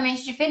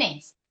completamente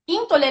diferentes.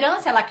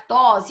 Intolerância à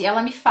lactose,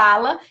 ela me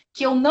fala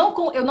que eu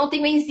não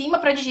tenho enzima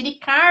para digerir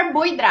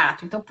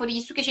carboidrato. Então, por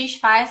isso que a gente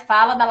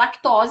fala da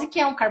lactose, que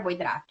é um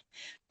carboidrato.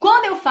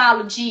 Quando eu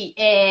falo de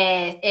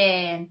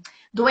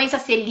doença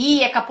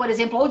celíaca, por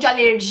exemplo, ou de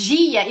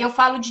alergia, eu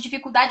falo de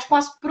dificuldade com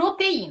as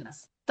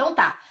proteínas. Então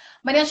tá.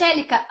 Maria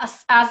Angélica,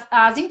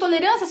 as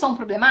intolerâncias são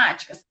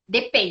problemáticas?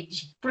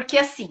 Depende. Porque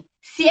assim,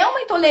 se é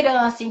uma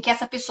intolerância em que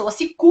essa pessoa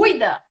se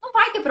cuida, não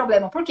vai ter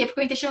problema. Por quê? Porque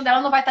o intestino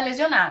dela não vai estar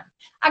lesionado.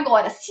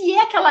 Agora, se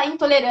é aquela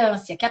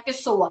intolerância que a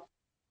pessoa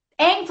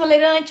é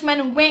intolerante, mas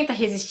não aguenta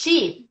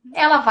resistir,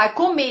 ela vai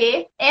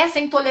comer, essa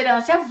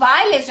intolerância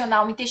vai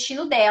lesionar o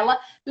intestino dela,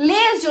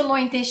 lesionou o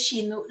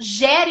intestino,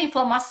 gera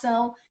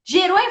inflamação,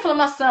 gerou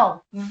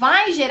inflamação,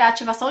 vai gerar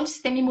ativação de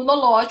sistema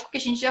imunológico, que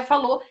a gente já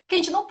falou que a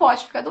gente não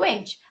pode ficar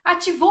doente.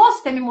 Ativou o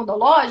sistema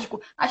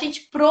imunológico, a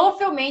gente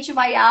provavelmente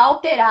vai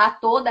alterar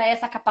toda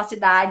essa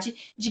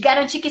capacidade de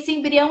garantir que esse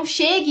embrião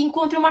chegue e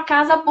encontre uma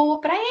casa boa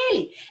para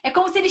ele. É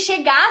como se ele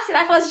chegasse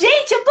lá e falasse,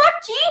 gente, eu tô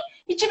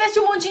aqui! E tivesse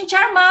um monte de gente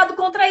armado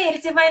contra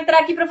ele. Você vai entrar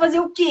aqui para fazer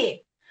o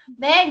quê?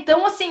 Né?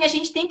 Então, assim, a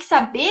gente tem que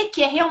saber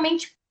que é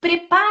realmente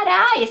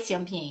preparar esse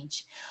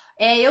ambiente.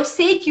 Eu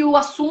sei que o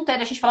assunto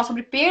era a gente falar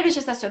sobre perdas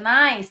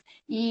gestacionais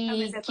Mas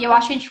e é que eu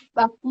acho que a gente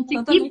vai conseguir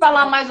totalmente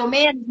falar real. mais ou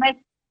menos, mas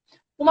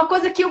uma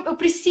coisa que eu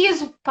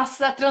preciso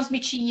passar,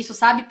 transmitir isso,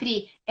 sabe,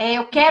 Pri?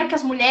 Eu quero que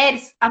as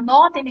mulheres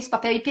anotem nesse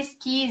papel e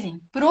pesquisem.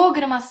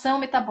 Programação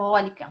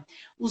metabólica.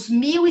 Os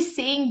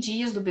 1.100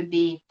 dias do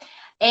bebê.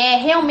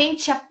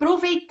 Realmente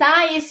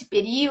aproveitar esse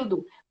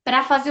período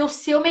para fazer o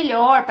seu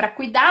melhor, para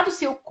cuidar do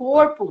seu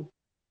corpo,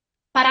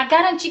 para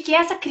garantir que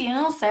essa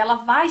criança ela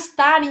vai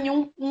estar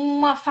em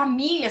uma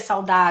família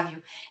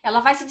saudável.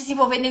 Ela vai se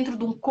desenvolver dentro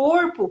de um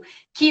corpo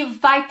que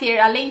vai ter,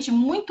 além de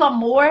muito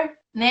amor,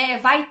 né,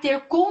 vai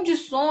ter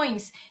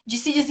condições de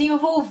se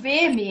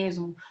desenvolver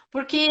mesmo.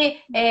 Porque,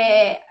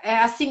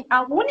 assim,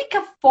 a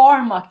única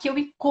forma que eu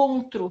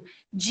encontro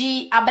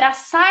de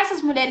abraçar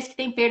essas mulheres que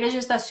têm perda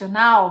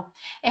gestacional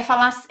é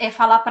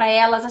falar para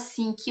elas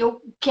assim que eu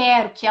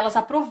quero que elas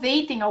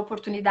aproveitem a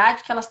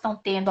oportunidade que elas estão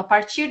tendo a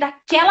partir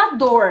daquela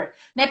dor,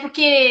 né?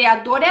 Porque a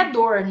dor é a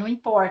dor, não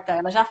importa,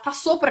 ela já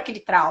passou por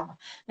aquele trauma,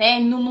 né?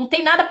 Não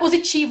tem nada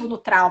positivo no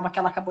trauma que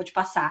ela acabou de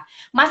passar.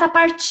 Mas a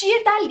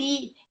partir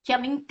dali, que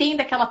ela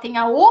entenda que ela tem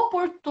a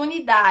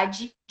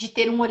oportunidade de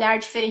ter um olhar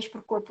diferente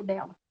para o corpo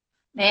dela.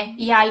 né?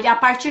 E aí, a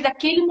partir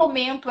daquele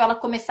momento, ela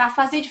começar a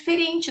fazer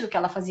diferente do que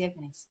ela fazia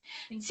antes.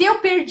 Sim. Se eu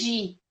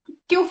perdi, o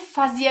que eu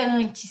fazia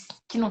antes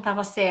que não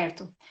estava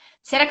certo?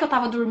 Será que eu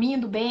estava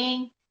dormindo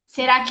bem?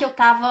 Será que eu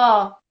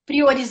estava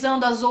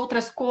priorizando as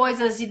outras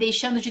coisas e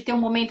deixando de ter um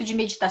momento de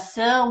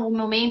meditação, um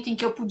momento em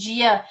que eu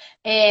podia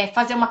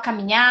fazer uma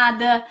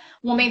caminhada,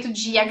 um momento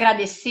de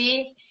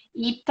agradecer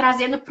e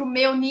trazendo para o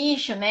meu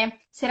nicho, né?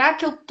 Será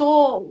que eu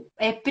estou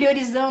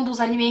priorizando os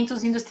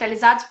alimentos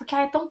industrializados porque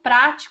é tão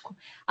prático?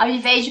 Ao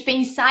invés de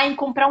pensar em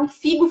comprar um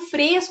figo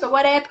fresco,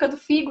 agora é a época do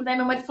figo, né?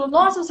 Meu marido falou: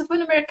 Nossa, você foi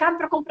no mercado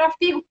para comprar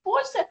figo?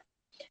 Poxa,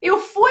 eu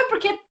fui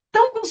porque é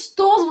tão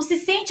gostoso, você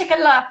sente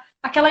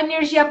aquela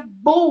energia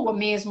boa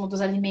mesmo dos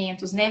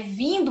alimentos, né?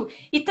 Vindo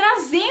e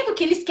trazendo o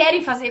que eles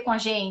querem fazer com a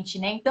gente,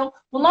 né? Então,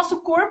 o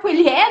nosso corpo,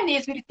 ele é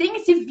mesmo, ele tem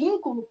esse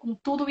vínculo com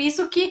tudo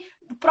isso que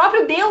o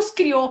próprio Deus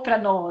criou para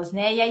nós,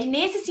 né? E aí,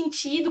 nesse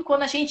sentido,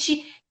 quando a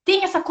gente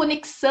tem essa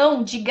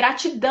conexão de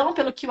gratidão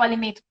pelo que o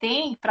alimento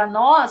tem para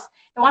nós,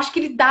 eu acho que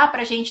ele dá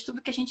pra gente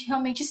tudo que a gente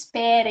realmente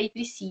espera e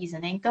precisa,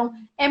 né? Então,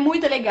 é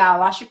muito legal.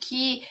 Eu acho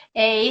que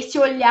esse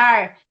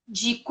olhar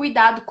de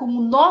cuidado com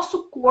o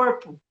nosso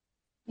corpo,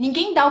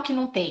 ninguém dá o que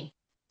não tem.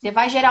 Você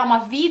vai gerar uma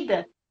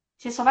vida,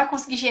 você só vai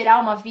conseguir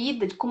gerar uma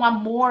vida com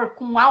amor,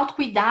 com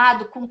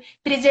autocuidado, com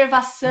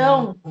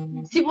preservação,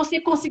 se você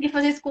conseguir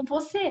fazer isso com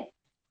você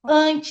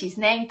antes,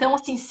 né? Então,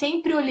 assim,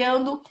 sempre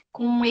olhando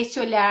com esse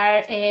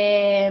olhar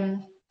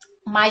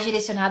mais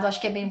direcionado, eu acho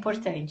que é bem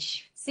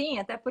importante. Sim,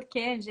 até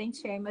porque,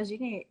 gente,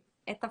 imagine,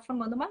 tá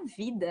formando uma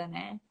vida,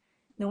 né?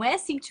 Não é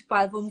assim, tipo,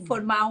 ah, vamos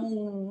formar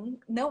um.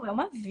 Não, é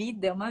uma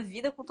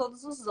vida com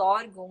todos os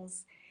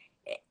órgãos.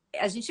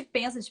 A gente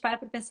pensa, a gente para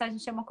pensar, a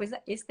gente é uma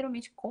coisa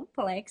extremamente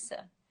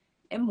complexa.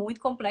 É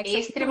muito complexa, é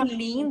muito Extremamente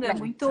lindo, é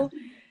complexa. muito.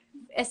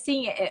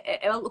 Assim,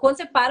 quando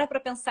você para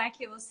pensar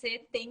que você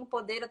tem o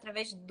poder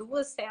através de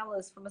duas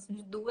células, formação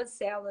de duas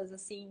células,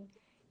 assim,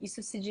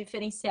 isso se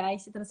diferenciar e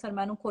se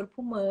transformar num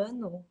corpo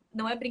humano,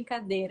 não é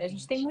brincadeira. A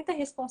gente tem muita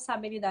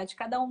responsabilidade,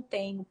 cada um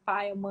tem, o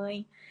pai, a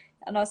mãe,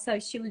 a nosso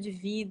estilo de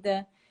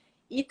vida.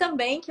 E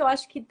também que eu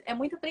acho que é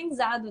muito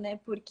aprendizado, né?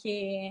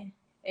 Porque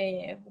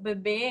o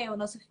bebê, o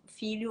nosso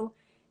filho,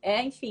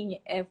 enfim,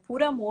 é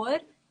puro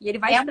amor e ele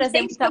vai É te uma trazer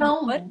muito extensão,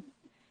 amor. né?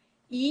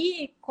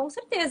 E com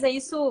certeza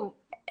isso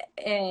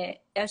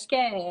acho que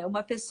é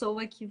uma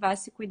pessoa que vai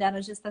se cuidar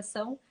na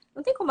gestação.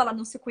 Não tem como ela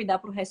não se cuidar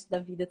pro resto da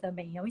vida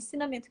também. É um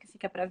ensinamento que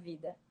fica pra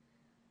vida.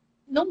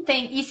 Não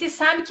tem. E se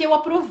sabe que eu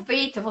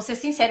aproveito, eu vou ser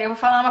sincera, eu vou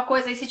falar uma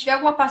coisa aí, se tiver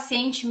alguma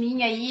paciente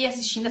minha aí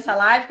assistindo essa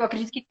live, que eu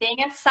acredito que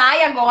tenha,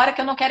 sai agora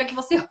que eu não quero que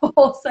você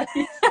ouça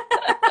isso.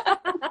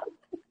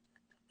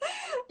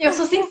 Eu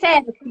sou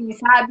sincera, assim,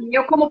 sabe?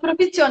 Eu, como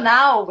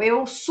profissional,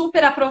 eu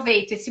super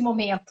aproveito esse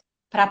momento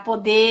para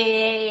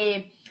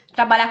poder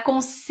trabalhar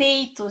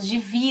conceitos de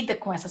vida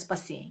com essas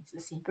pacientes,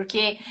 assim,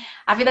 porque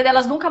a vida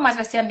delas nunca mais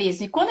vai ser a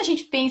mesma. E quando a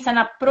gente pensa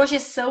na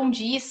projeção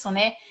disso,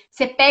 né?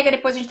 Você pega,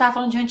 depois a gente estava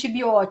falando de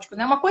antibiótico,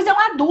 né? Uma coisa é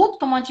um adulto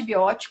tomar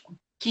antibiótico,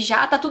 que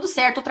já tá tudo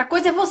certo. Outra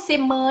coisa é você,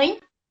 mãe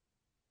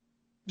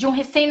de um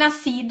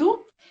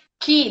recém-nascido,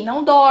 que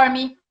não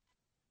dorme,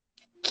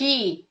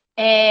 que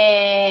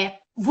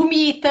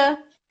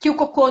vomita, que o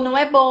cocô não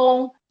é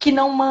bom, que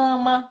não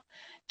mama,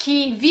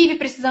 que vive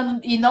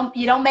precisando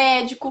ir ao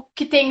médico,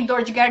 que tem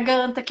dor de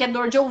garganta, que é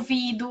dor de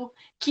ouvido,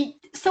 que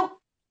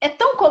é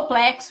tão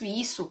complexo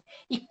isso.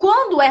 E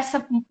quando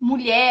essa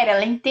mulher,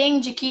 ela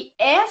entende que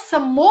essa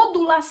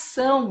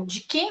modulação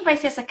de quem vai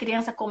ser essa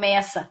criança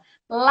começa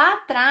lá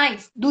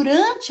atrás,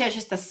 durante a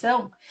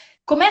gestação,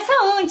 começa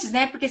antes,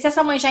 né? Porque se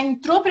essa mãe já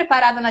entrou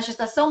preparada na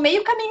gestação,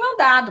 meio caminho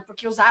andado,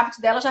 porque os hábitos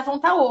dela já vão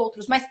estar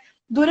outros. Mas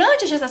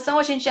durante a gestação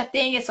a gente já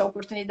tem essa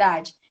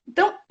oportunidade.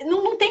 Então,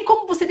 não tem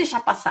como você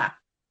deixar passar.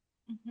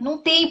 Não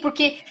tem,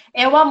 porque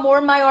é o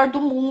amor maior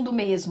do mundo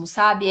mesmo,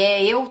 sabe?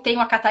 Eu tenho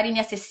a Catarina e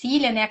a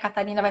Cecília, né? A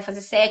Catarina vai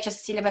fazer 7, a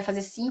Cecília vai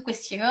fazer 5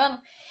 este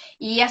ano.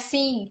 E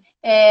assim,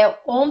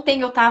 ontem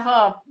eu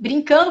tava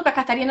brincando com a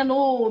Catarina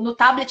no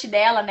tablet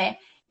dela, né?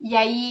 E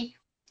aí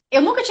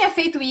eu nunca tinha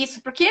feito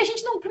isso, porque a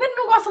gente primeiro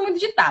não gosta muito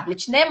de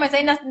tablet, né? Mas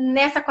aí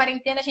nessa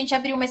quarentena a gente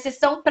abriu uma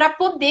exceção para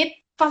poder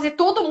fazer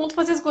todo mundo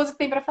fazer as coisas que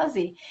tem para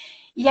fazer.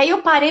 E aí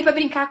eu parei para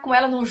brincar com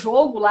ela no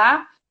jogo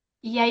lá,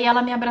 e aí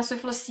ela me abraçou e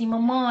falou assim: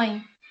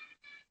 "Mamãe,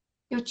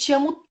 eu te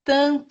amo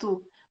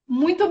tanto.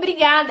 Muito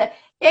obrigada."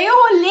 E aí eu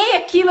olhei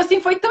aquilo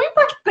assim, foi tão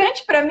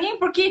impactante para mim,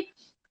 porque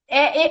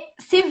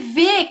você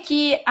vê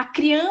que a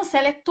criança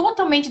ela é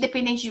totalmente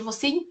dependente de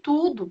você em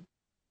tudo.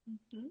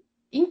 Uhum.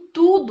 Em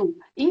tudo.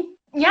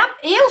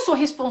 Eu sou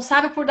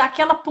responsável por dar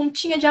aquela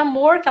pontinha de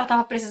amor que ela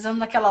estava precisando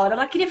naquela hora.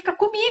 Ela queria ficar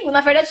comigo.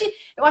 Na verdade,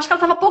 eu acho que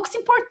ela estava pouco se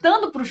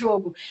importando pro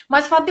jogo.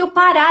 Mas o fato de eu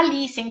parar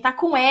ali, sentar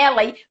com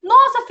ela e,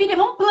 nossa filha,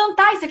 vamos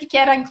plantar isso aqui, que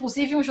era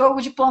inclusive um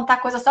jogo de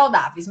plantar coisas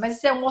saudáveis. Mas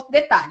isso é um outro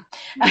detalhe.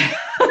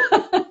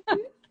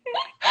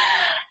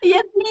 E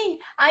assim,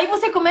 aí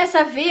você começa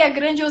a ver a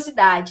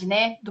grandiosidade,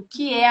 né, do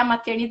que é a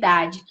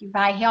maternidade, que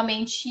vai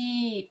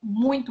realmente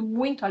muito,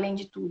 muito além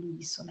de tudo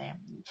isso, né?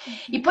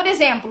 E, Uhum. por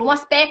exemplo, um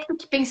aspecto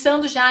que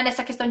pensando já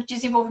nessa questão de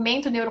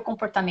desenvolvimento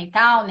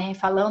neurocomportamental, né,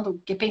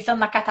 falando, que pensando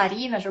na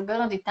Catarina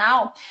jogando e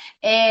tal,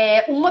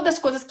 uma das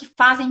coisas que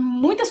fazem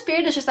muitas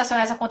perdas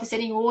gestacionais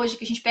acontecerem hoje,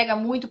 que a gente pega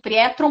muito,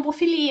 é a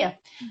trombofilia.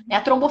 Né? A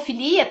Uhum.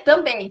 trombofilia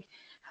também.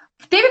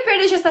 Teve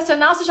perda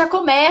gestacional, você já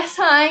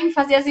começa a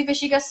fazer as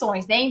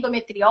investigações, né?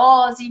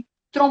 Endometriose,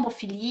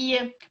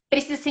 trombofilia,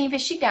 precisa ser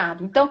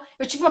investigado. Então,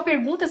 eu tive uma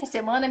pergunta essa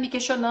semana me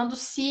questionando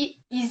se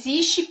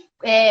existe,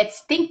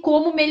 se tem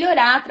como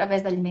melhorar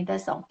através da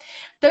alimentação.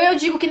 Então, eu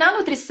digo que na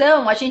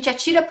nutrição, a gente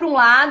atira para um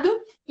lado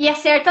e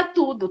acerta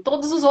tudo,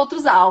 todos os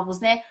outros alvos,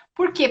 né?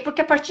 Por quê?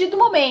 Porque a partir do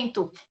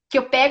momento que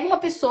eu pego uma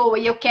pessoa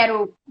e eu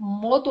quero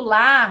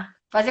modular,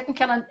 fazer com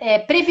que ela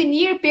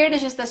prevenir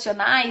perdas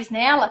gestacionais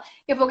nela,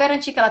 eu vou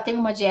garantir que ela tenha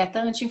uma dieta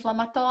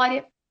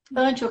anti-inflamatória,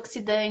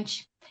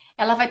 antioxidante.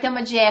 Ela vai ter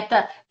uma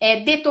dieta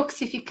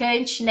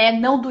detoxificante, né?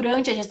 Não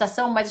durante a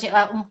gestação, mas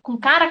com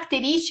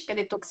característica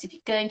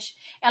detoxificante.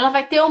 Ela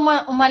vai ter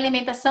uma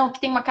alimentação que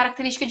tem uma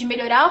característica de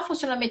melhorar o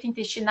funcionamento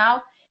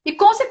intestinal e,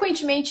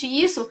 consequentemente,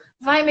 isso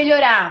vai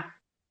melhorar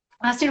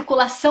a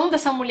circulação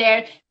dessa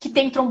mulher que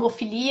tem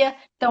trombofilia.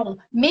 Então,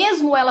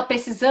 mesmo ela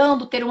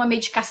precisando ter uma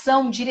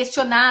medicação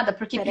direcionada,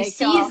 porque Peraí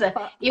que, ó, precisa,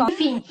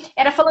 enfim,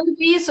 era falando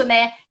disso,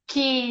 né?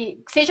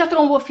 Que seja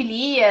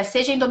trombofilia,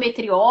 seja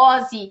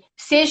endometriose,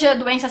 seja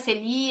doença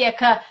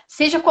celíaca,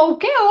 seja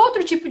qualquer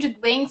outro tipo de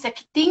doença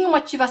que tenha uma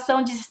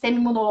ativação de sistema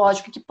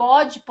imunológico que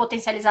pode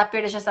potencializar a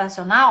perda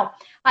gestacional,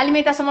 a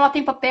alimentação ela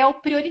tem papel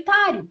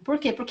prioritário. Por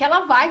quê? Porque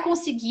ela vai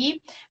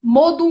conseguir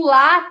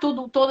modular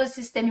todo esse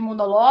sistema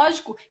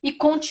imunológico e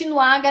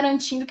continuar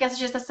garantindo que essa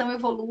gestação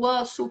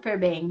evolua super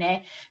bem,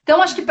 né?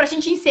 Então, acho que pra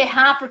gente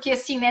encerrar, porque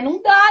assim, né,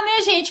 não dá,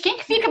 né, gente? Quem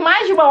que fica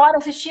mais de uma hora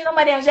assistindo a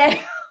Maria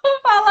Angélica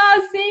falar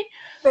assim?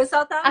 o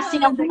pessoal tá Assim,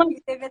 amando algumas.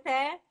 aqui.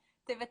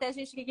 Teve até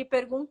gente aqui que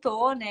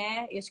perguntou,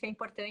 né? E acho que é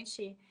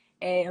importante.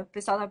 O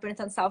pessoal tava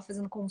perguntando se estava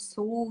fazendo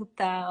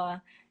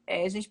consulta,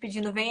 a gente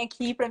pedindo, vem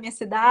aqui para minha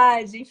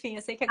cidade. Enfim,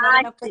 eu sei que agora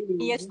Ai, na que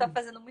pandemia a gente está lindo.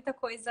 fazendo muita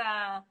coisa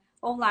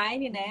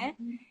online, né?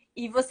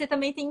 E você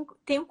também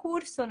tem um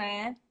curso,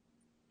 né?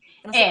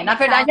 Eu não sei como Na é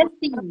que tá. verdade,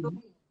 assim,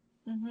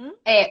 Uhum.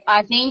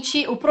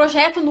 o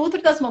projeto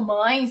Nutri das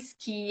Mamães,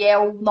 que é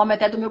o nome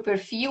até do meu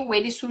perfil,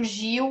 ele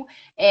surgiu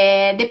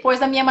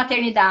depois da minha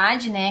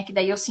maternidade, né? Que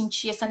daí eu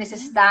senti essa Uhum.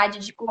 necessidade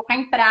de colocar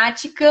em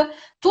prática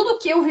tudo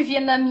que eu vivia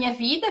na minha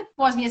vida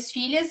com as minhas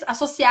filhas,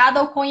 associado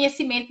ao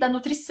conhecimento da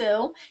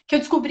nutrição, que eu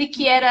descobri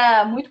que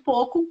era muito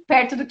pouco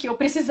perto do que eu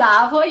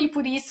precisava, e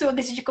por isso eu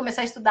decidi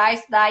começar a estudar,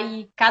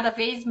 e cada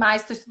vez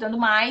mais estou estudando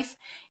mais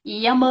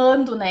e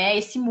amando, né,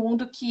 esse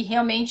mundo que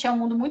realmente é um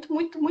mundo muito,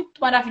 muito, muito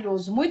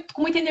maravilhoso, muito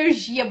com muita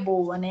energia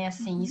boa, né?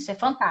 Assim, Uhum. isso é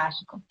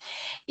fantástico.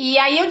 E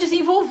aí eu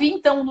desenvolvi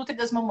então o Nutri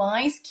das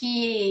Mamães,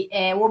 que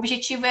o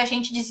objetivo é a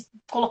gente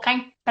colocar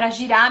para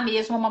girar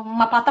mesmo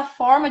uma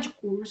plataforma de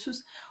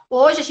cursos.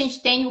 Hoje a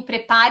gente tem o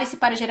Prepare-se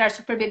para Gerar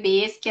Super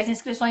Bebês, que as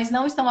inscrições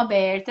não estão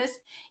abertas.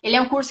 Ele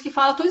é um curso que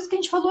fala tudo isso que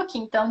a gente falou aqui,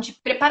 então, de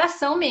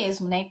preparação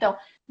mesmo, né? Então,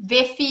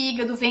 ver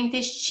fígado, ver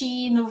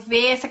intestino,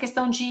 ver essa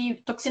questão de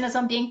toxinas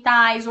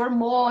ambientais,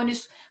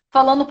 hormônios,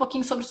 falando um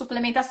pouquinho sobre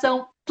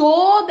suplementação,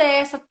 toda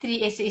essa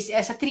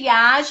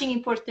triagem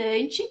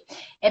importante.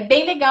 É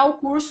bem legal o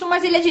curso,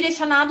 mas ele é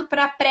direcionado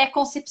para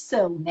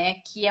pré-concepção, né?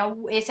 Que é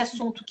esse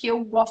assunto que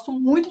eu gosto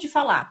muito de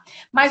falar.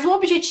 Mas o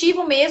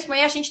objetivo mesmo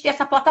é a gente ter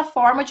essa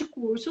plataforma de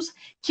cursos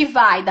que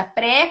vai da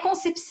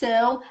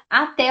pré-concepção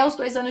até os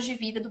 2 anos de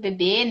vida do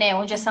bebê, né?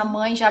 Onde essa Uhum.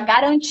 mãe já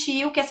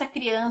garantiu que essa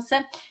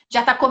criança já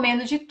está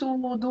comendo de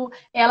tudo,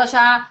 ela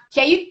já. Que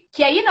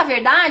aí, na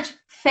verdade,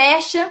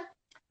 fecha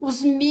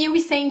os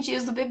 1.100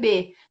 dias do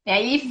bebê. Né?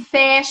 Aí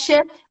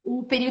fecha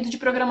o período de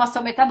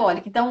programação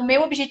metabólica. Então, o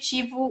meu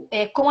objetivo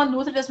com a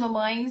Nutri das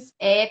Mamães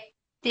é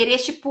ter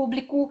este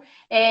público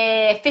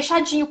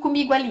fechadinho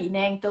comigo ali,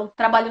 né? Então,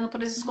 trabalhando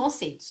por esses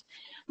conceitos.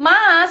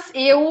 Mas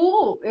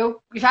eu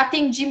já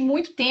atendi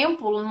muito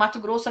tempo no Mato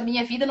Grosso, a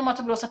minha vida no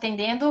Mato Grosso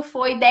atendendo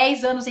foi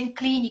 10 anos em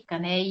clínica,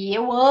 né? E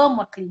eu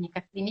amo a clínica.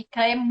 A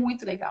clínica é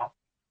muito legal.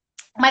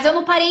 Mas eu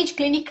não parei de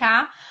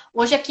clinicar.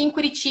 Hoje aqui em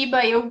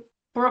Curitiba, eu,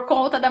 por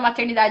conta da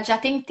maternidade, já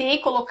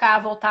tentei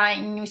voltar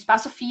em um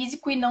espaço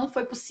físico e não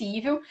foi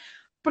possível.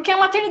 Porque a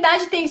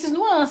maternidade tem esses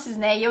nuances,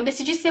 né? E eu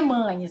decidi ser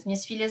mãe. As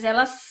minhas filhas,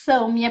 elas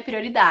são minha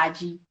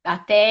prioridade.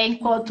 Até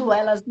enquanto Uhum.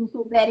 elas não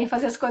souberem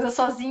fazer as coisas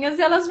sozinhas,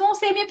 elas vão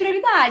ser minha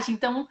prioridade.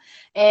 Então,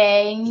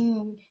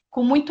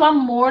 com muito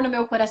amor no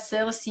meu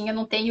coração, assim, eu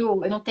não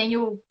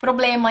tenho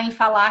problema em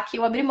falar que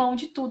eu abri mão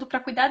de tudo para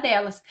cuidar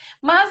delas.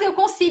 Mas eu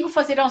consigo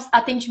fazer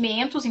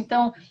atendimentos,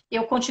 então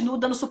eu continuo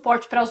dando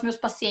suporte para os meus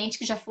pacientes,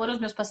 que já foram os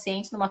meus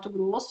pacientes no Mato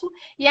Grosso.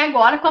 E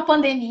agora, com a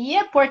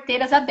pandemia,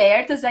 porteiras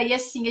abertas, aí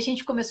assim a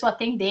gente começou a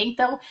atender.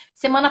 Então,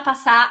 semana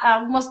passada,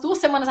 algumas 2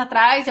 semanas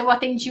atrás, eu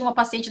atendi uma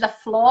paciente da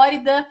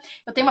Flórida,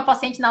 eu tenho uma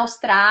paciente na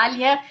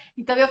Austrália,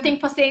 então eu tenho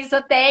pacientes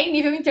até em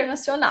nível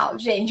internacional,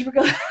 gente, porque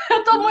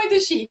eu tô muito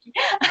chique.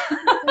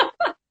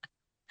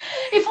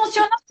 E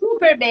funciona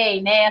super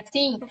bem, né?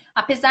 Assim,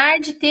 apesar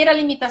de ter a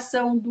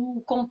limitação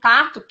do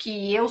contato,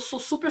 que eu sou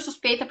super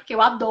suspeita, porque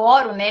eu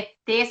adoro, né,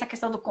 ter essa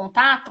questão do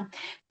contato,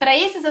 para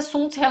esses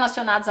assuntos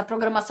relacionados à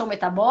programação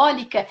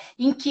metabólica,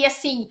 em que,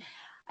 assim,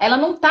 ela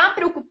não está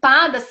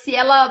preocupada se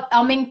ela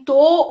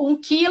aumentou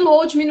 1 quilo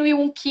ou diminuiu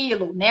 1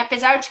 quilo, né?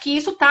 Apesar de que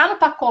isso está no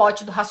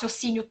pacote do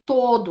raciocínio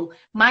todo,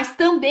 mas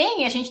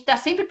também a gente está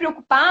sempre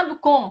preocupado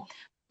com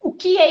o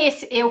que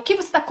é o que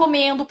você está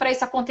comendo para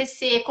isso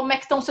acontecer, como é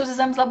que estão os seus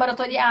exames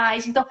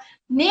laboratoriais. Então,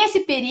 nesse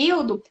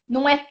período,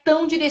 não é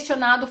tão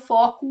direcionado o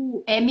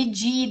foco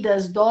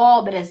medidas,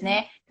 dobras,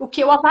 né? O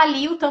que eu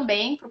avalio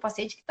também para o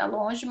paciente que está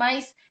longe,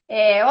 mas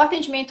o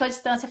atendimento à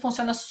distância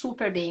funciona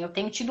super bem. Eu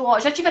tenho tido,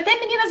 já tive até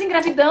meninas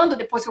engravidando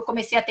depois que eu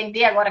comecei a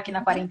atender agora aqui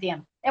na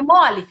quarentena. É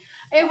mole?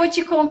 Eu vou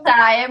te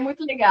contar, é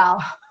muito legal,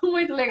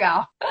 muito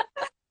legal.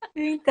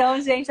 Então,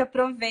 gente,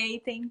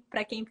 aproveitem.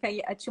 Para quem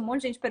tinha um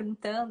monte de gente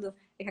perguntando,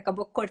 que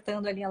acabou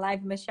cortando ali a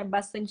live, mas tinha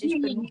bastante gente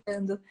Sim,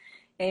 perguntando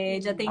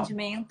de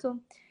atendimento.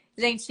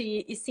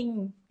 Gente, e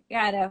sim,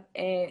 cara,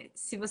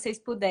 se vocês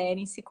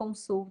puderem, se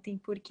consultem,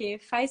 porque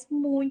faz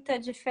muita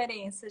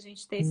diferença a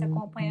gente ter esse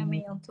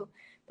acompanhamento,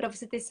 para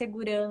você ter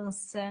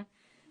segurança,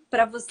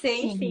 para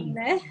você, enfim, sim.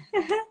 né?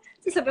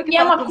 Você saber o que E é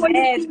falar uma para o coisa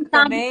assim, médico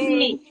sabe, que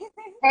também.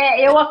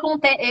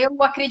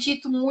 eu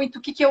acredito muito,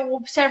 o que, que eu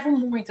observo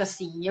muito,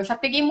 assim. Eu já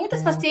peguei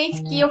muitas pacientes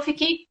que eu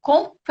fiquei,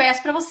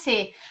 confesso pra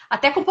você,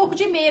 até com um pouco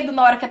de medo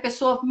na hora que a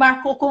pessoa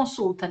marcou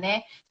consulta,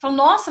 né? Falou,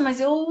 nossa,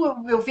 mas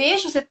eu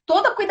vejo você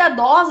toda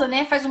cuidadosa,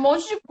 né? Faz um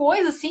monte de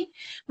coisa, assim.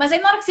 Mas aí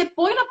na hora que você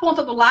põe na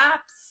ponta do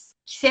lápis,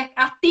 que você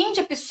atende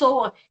a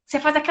pessoa, você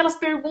faz aquelas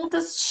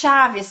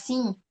perguntas-chave,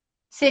 assim,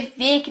 você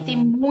vê que tem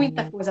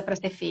muita coisa para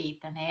ser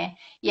feita, né?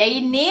 E aí,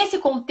 nesse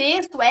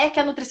contexto, é que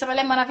a nutrição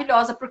ela é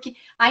maravilhosa, porque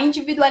a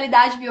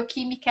individualidade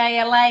bioquímica,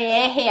 ela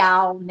é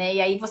real, né?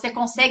 E aí você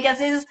consegue, às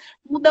vezes,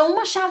 mudar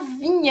uma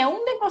chavinha,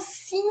 um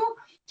negocinho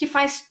que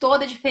faz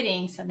toda a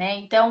diferença, né?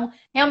 Então,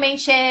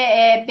 realmente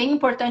é bem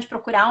importante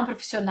procurar um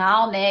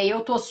profissional, né? Eu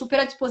estou super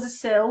à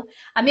disposição.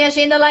 A minha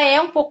agenda, ela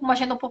é uma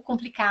agenda um pouco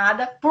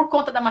complicada, por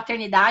conta da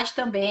maternidade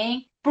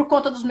também, por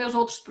conta dos meus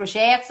outros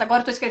projetos.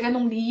 Agora estou escrevendo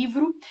um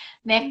livro,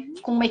 né?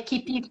 Com uma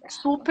equipe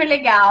super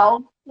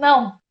legal.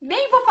 Não,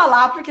 nem vou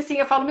falar, porque assim,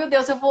 eu falo, meu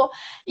Deus, eu vou.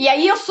 E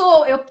aí eu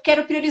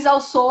quero priorizar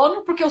o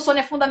sono, porque o sono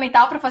é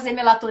fundamental para fazer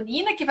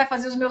melatonina, que vai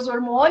fazer os meus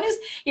hormônios.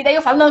 E daí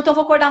eu falo, não, então eu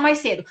vou acordar mais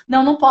cedo.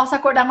 Não, não posso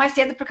acordar mais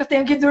cedo porque eu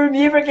tenho que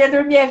dormir, porque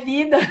dormir é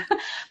vida.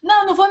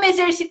 Não, não vou me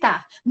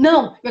exercitar.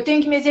 Não, eu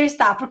tenho que me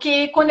exercitar,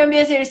 porque quando eu me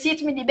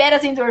exercito, me libera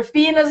as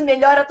endorfinas,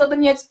 melhora toda a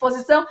minha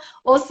disposição.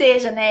 Ou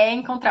seja, né, é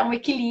encontrar um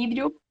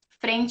equilíbrio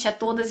frente a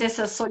todas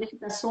essas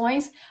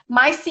solicitações.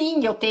 Mas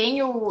sim, eu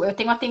tenho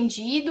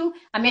atendido.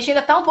 A minha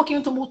agenda está um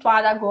pouquinho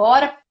tumultuada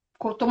agora.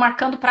 Estou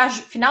marcando para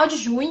final de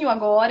junho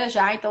agora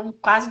já, então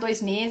quase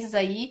 2 meses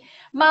aí.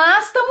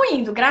 Mas estamos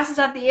indo, graças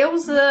a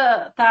Deus,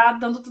 tá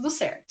dando tudo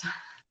certo.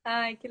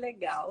 Ai, que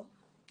legal.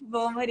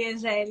 Bom, Maria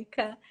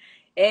Angélica,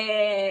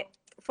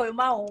 foi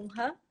uma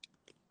honra.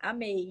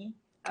 Amei,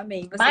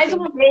 amei. Você Mais tem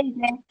uma vez,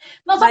 né?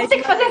 Nós vamos mais ter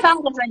que uma fazer vez.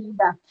 várias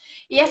ainda.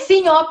 E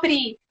assim, ó,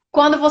 Pri,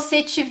 quando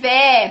você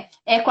tiver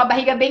com a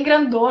barriga bem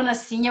grandona,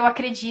 assim, eu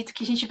acredito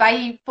que a gente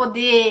vai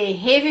poder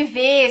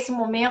reviver esse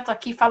momento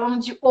aqui falando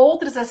de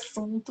outros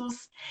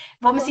assuntos.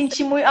 Vou me Com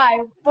sentir muito. Ah,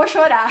 eu vou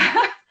chorar.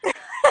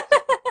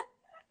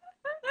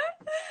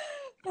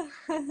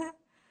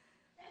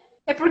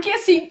 É porque,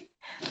 assim,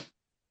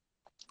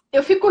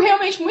 eu fico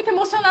realmente muito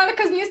emocionada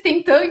com as minhas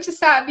tentantes,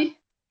 sabe?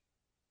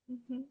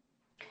 certeza.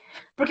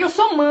 Porque eu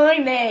sou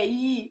mãe, né?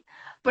 E,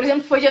 por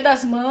exemplo, foi Dia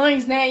das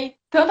Mães, né? E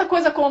tanta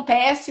coisa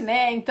acontece,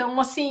 né? Então,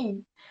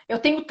 assim, eu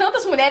tenho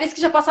tantas mulheres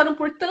que já passaram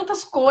por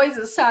tantas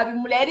coisas, sabe?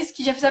 Mulheres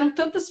que já fizeram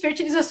tantas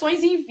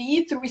fertilizações in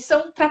vitro e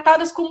são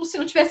tratadas como se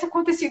não tivesse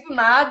acontecido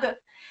nada.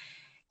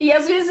 E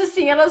às vezes,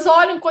 assim, elas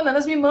olham quando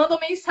elas me mandam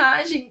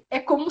mensagem, é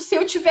como se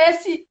eu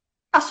tivesse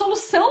a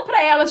solução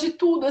para elas de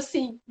tudo,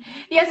 assim.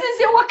 E às vezes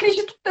eu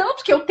acredito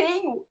tanto que eu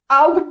tenho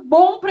algo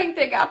bom para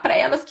entregar para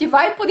elas que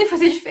vai poder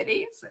fazer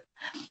diferença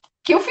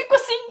que eu fico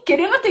assim,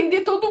 querendo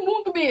atender todo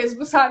mundo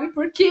mesmo, sabe?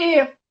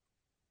 Porque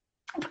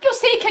eu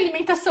sei que a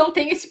alimentação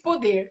tem esse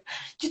poder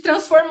de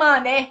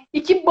transformar, né? E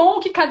que bom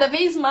que cada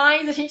vez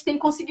mais a gente tem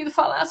conseguido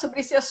falar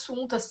sobre esse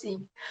assunto,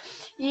 assim.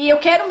 E eu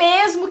quero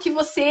mesmo que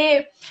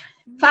você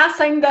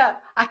faça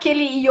ainda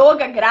aquele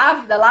yoga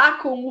grávida lá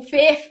com o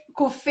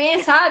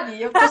Fê,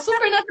 sabe? Eu tô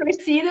super na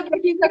torcida para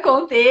que isso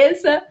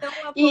aconteça Dá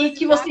uma e pose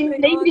que já você pro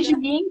lembre de yoga.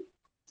 mim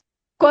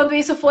quando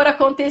isso for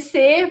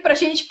acontecer, para a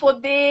gente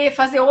poder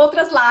fazer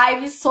outras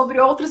lives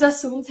sobre outros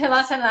assuntos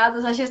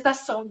relacionados à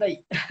gestação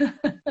daí.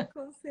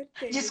 Com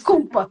certeza.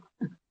 Desculpa.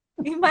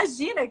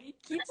 Imagina, que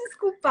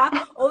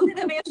desculpar. Ontem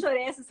também eu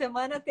chorei, essa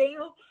semana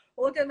tenho.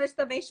 Ontem à noite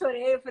também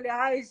chorei. Eu falei,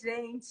 ai,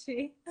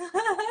 gente.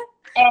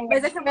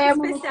 Mas é que é muito É uma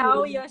loucura.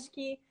 especial e eu acho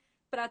que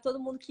para todo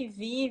mundo que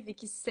vive,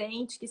 que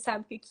sente, que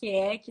sabe o que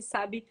é, que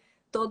sabe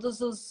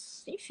todos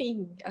os,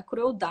 enfim, a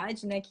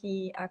crueldade, né,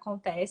 que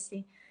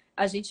acontece,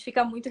 a gente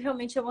fica muito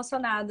realmente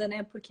emocionada,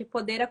 né? Porque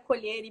poder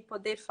acolher e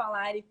poder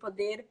falar e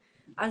poder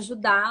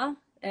ajudar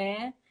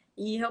É,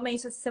 e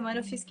realmente essa semana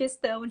eu fiz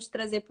questão de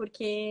trazer,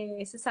 porque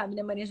você sabe,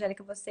 né, Maria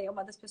Angélica, você é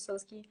uma das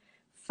pessoas que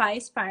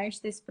faz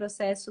parte desse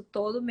processo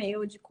todo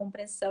meu de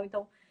compreensão.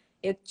 Então,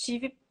 eu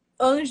tive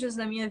anjos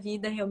na minha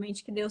vida,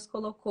 realmente, que Deus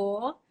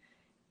colocou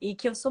e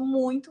que eu sou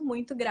muito,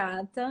 muito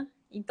grata.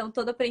 Então,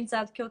 todo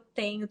aprendizado que eu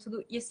tenho,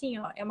 tudo. E assim,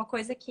 ó, é uma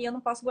coisa que eu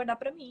não posso guardar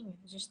pra mim.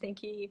 A gente tem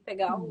que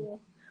pegar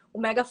o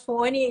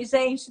megafone e,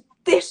 gente,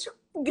 deixa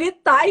eu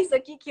gritar isso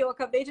aqui que eu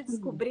acabei de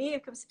descobrir,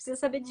 que você precisa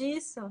saber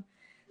disso.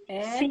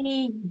 É,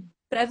 Sim.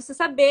 para você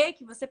saber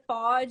que você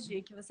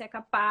pode, que você é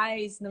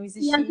capaz, não E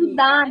existe,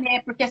 ajudar, né?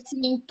 né? Porque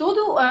assim,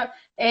 tudo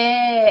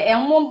é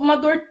uma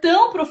dor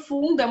tão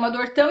profunda, é uma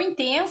dor tão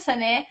intensa,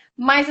 né?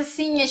 Mas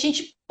assim, a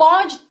gente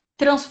pode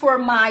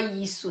transformar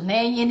isso,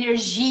 né, em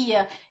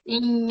energia,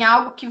 em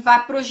algo que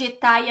vai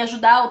projetar e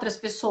ajudar outras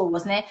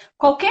pessoas, né?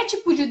 Qualquer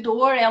tipo de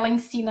dor, ela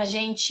ensina a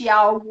gente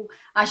algo,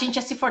 a gente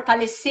a se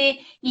fortalecer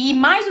e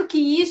mais do que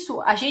isso,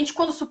 a gente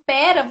quando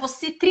supera,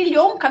 você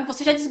trilhou um caminho,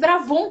 você já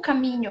desbravou um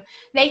caminho,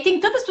 né? E tem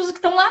tantas pessoas que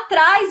estão lá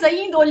atrás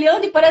ainda,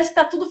 olhando e parece que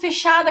está tudo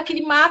fechado,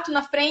 aquele mato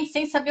na frente,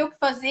 sem saber o que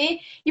fazer,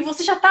 e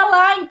você já está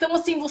lá. Então,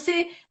 assim,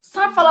 você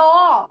sabe falar,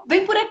 ó,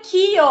 vem por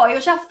aqui, ó, eu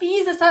já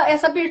fiz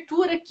essa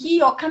abertura aqui,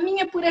 ó,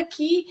 caminha por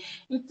aqui.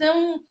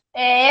 Então,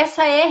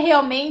 essa é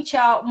realmente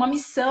uma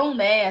missão,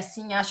 né?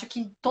 Assim, acho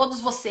que todas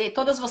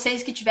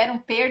vocês que tiveram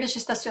perdas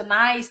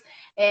gestacionais,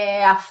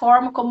 a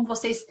forma como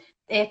vocês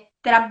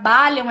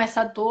trabalham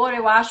essa dor,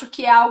 eu acho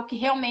que é algo que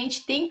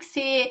realmente tem que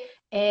ser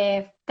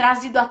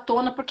trazido à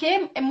tona,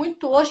 porque é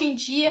muito, hoje em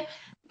dia,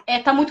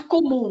 tá muito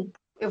comum.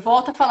 Eu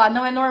volto a falar,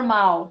 não é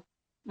normal,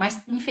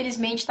 mas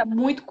infelizmente está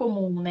muito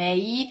comum, né?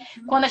 E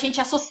quando a gente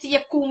associa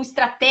com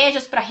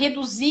estratégias para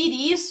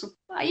reduzir isso,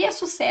 aí é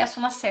sucesso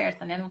na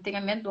certa, né? Não tem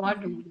a menor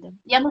dúvida.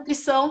 E a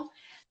nutrição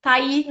tá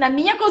aí, na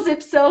minha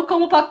concepção,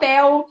 como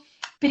papel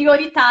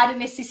prioritário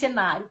nesse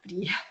cenário,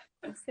 Pri.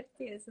 Com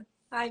certeza.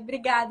 Ai,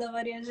 obrigada,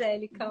 Maria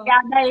Angélica.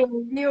 Obrigada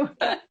eu, viu?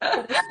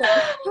 Coração.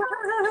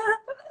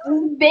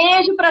 Um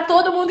beijo para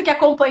todo mundo que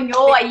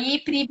acompanhou aí,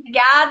 Pri.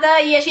 Obrigada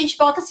e a gente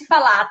volta a se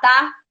falar,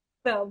 tá?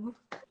 Vamos.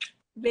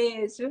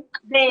 Beijo.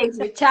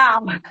 Beijo,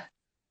 tchau.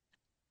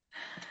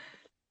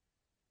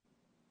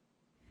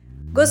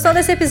 Gostou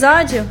desse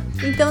episódio?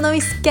 Então não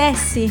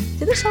esquece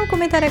de deixar um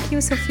comentário aqui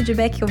o seu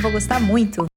feedback, que eu vou gostar muito.